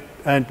a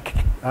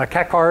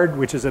CAT card,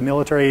 which is a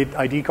military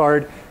ID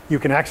card, you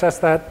can access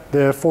that,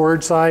 the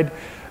Forge side.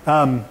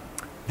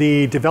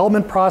 The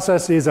development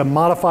process is a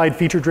modified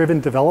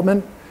feature-driven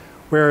development,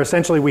 where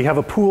essentially we have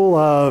a pool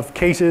of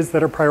cases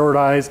that are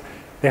prioritized.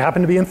 They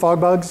happen to be in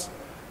FogBugs,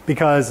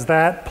 because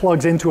that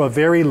plugs into a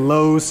very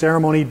low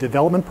ceremony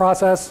development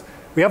process.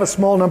 We have a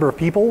small number of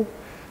people,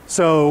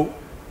 so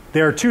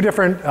there are 2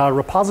 different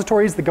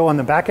repositories that go on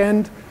the back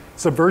end.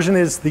 Subversion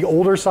is the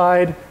older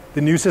side.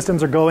 The new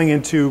systems are going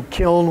into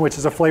Kiln, which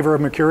is a flavor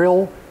of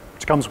Mercurial,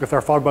 which comes with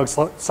our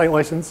FogBug site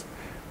license,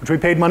 which we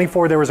paid money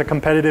for. There was a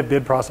competitive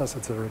bid process,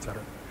 et cetera, et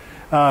cetera.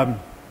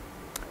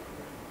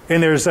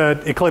 And there's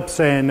Eclipse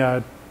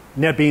and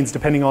NetBeans,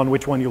 depending on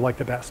which one you like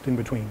the best in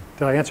between.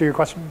 Did I answer your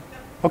question?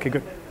 Okay,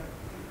 good.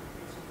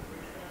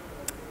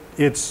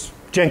 It's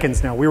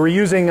Jenkins now. We were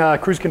using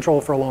cruise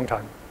control for a long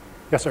time.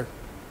 Yes, sir.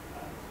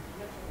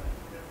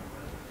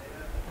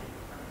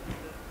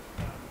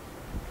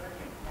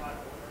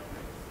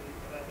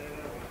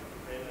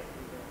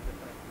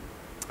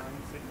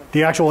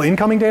 The actual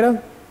incoming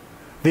data?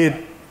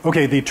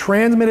 The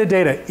transmitted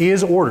data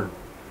is ordered.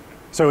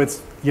 So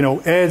it's,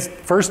 as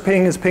first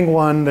ping is ping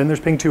 1, then there's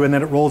ping 2, and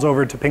then it rolls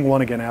over to ping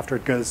 1 again after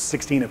it goes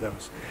 16 of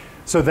those.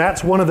 So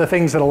that's one of the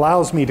things that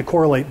allows me to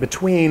correlate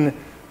between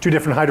 2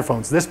 different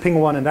hydrophones. This ping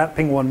 1 and that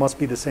ping 1 must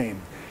be the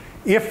same.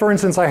 If, for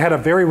instance, I had a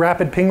very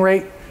rapid ping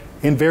rate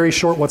and very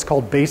short what's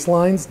called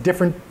baselines,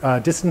 different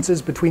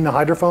distances between the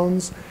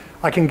hydrophones,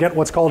 I can get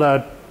what's called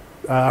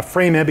a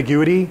frame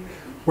ambiguity,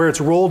 where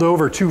it's rolled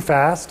over too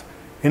fast.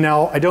 And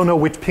now I don't know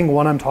which ping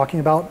 1 I'm talking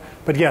about,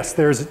 but yes,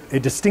 there's a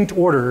distinct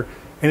order.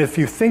 And if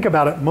you think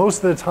about it,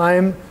 most of the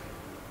time,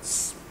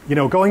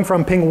 going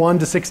from ping 1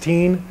 to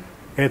 16,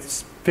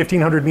 it's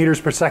 1,500 meters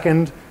per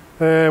second.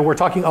 We're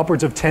talking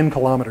upwards of 10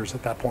 kilometers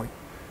at that point.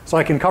 So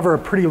I can cover a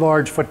pretty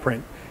large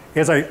footprint.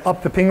 As I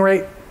up the ping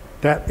rate,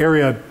 that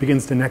area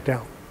begins to neck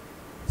down.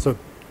 So,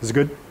 is it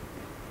good?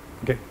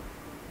 Okay.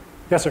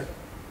 Yes, sir.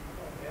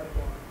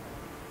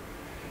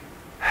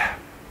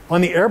 On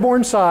the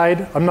airborne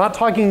side,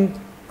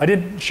 I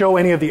didn't show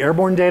any of the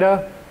airborne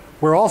data.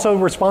 We're also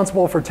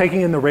responsible for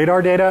taking in the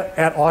radar data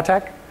at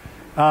AUTEC.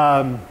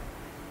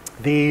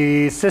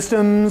 The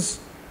systems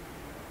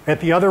at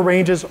the other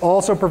ranges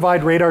also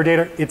provide radar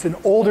data. It's an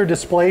older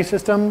display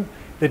system.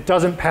 that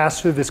doesn't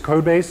pass through this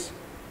code base,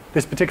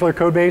 this particular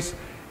code base,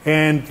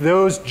 and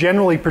those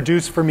generally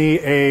produce for me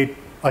a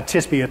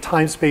TSP, a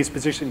time space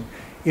position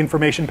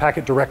information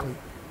packet directly.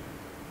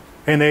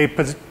 And they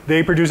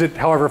produce it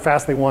however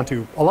fast they want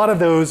to. A lot of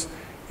those,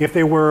 if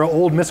they were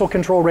old missile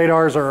control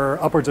radars,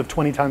 are upwards of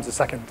 20 times a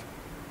second,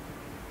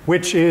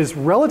 which is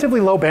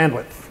relatively low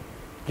bandwidth,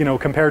 you know,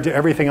 compared to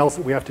everything else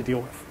that we have to deal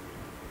with.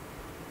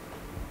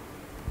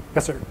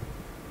 Yes, sir.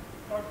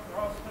 Dr.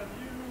 Ross, have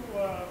you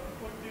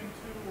looked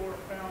into or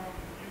found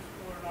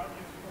useful or not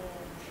useful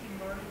machine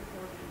learning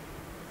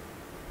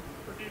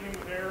for dealing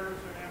with errors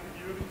and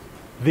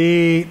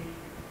ambiguities?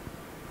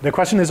 The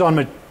question is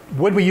on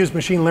would we use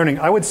machine learning?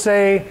 I would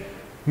say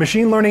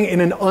machine learning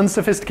in an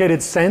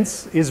unsophisticated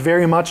sense is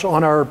very much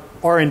on our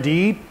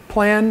R&D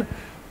plan,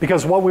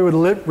 because what we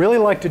would really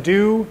like to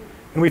do,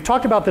 and we've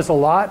talked about this a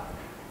lot,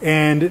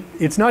 and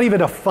it's not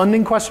even a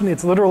funding question,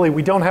 it's literally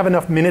we don't have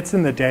enough minutes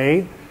in the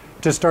day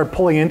to start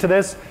pulling into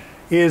this,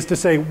 is to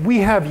say we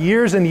have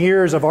years and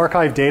years of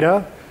archive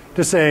data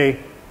to say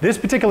this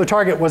particular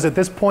target was at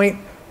this point,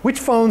 which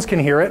phones can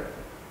hear it?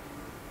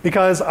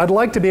 Because I'd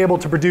like to be able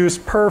to produce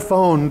per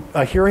phone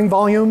a hearing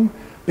volume,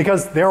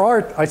 because there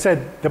are, I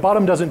said, the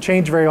bottom doesn't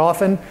change very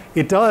often.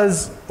 It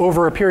does,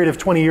 over a period of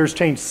 20 years,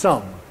 change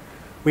some.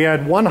 We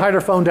had one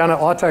hydrophone down at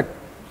AUTEC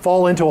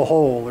fall into a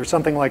hole or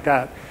something like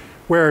that,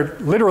 where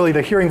literally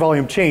the hearing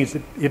volume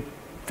changed. It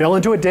fell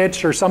into a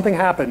ditch or something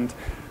happened,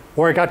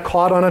 or it got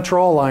caught on a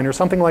trawl line or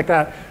something like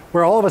that,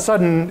 where all of a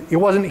sudden it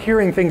wasn't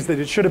hearing things that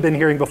it should have been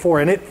hearing before,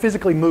 and it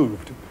physically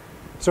moved.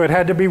 So it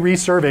had to be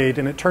resurveyed,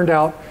 and it turned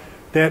out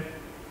that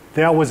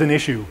that was an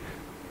issue.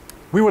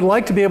 We would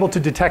like to be able to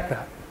detect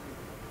that.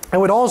 I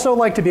would also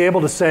like to be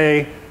able to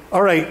say,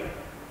 all right,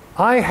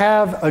 I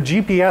have a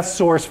GPS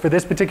source for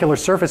this particular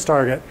surface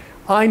target.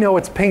 I know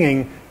it's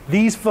pinging.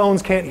 These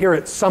phones can't hear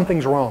it.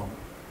 Something's wrong.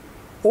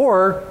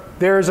 Or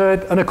there's an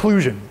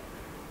occlusion.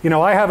 You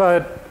know, I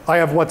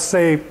have what's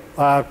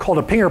called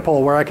a pinger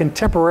pole, where I can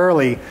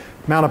temporarily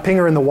mount a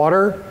pinger in the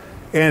water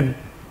and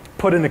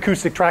put an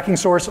acoustic tracking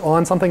source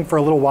on something for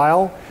a little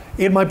while.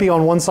 It might be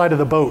on one side of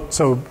the boat,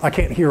 so I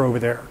can't hear over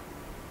there.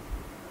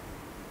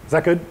 Is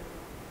that good?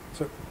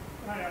 So,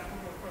 can I ask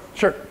one more question?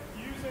 Sure. Do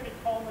you use any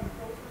Kalman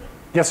filtering?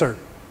 Yes, sir.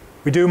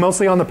 We do,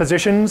 mostly on the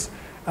positions.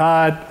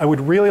 I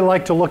would really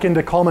like to look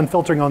into Kalman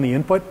filtering on the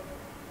input,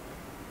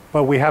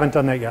 but we haven't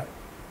done that yet.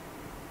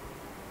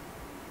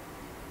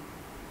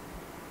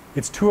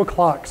 It's 2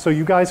 o'clock, so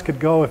you guys could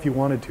go if you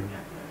wanted to.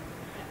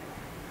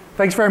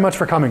 Thanks very much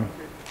for coming.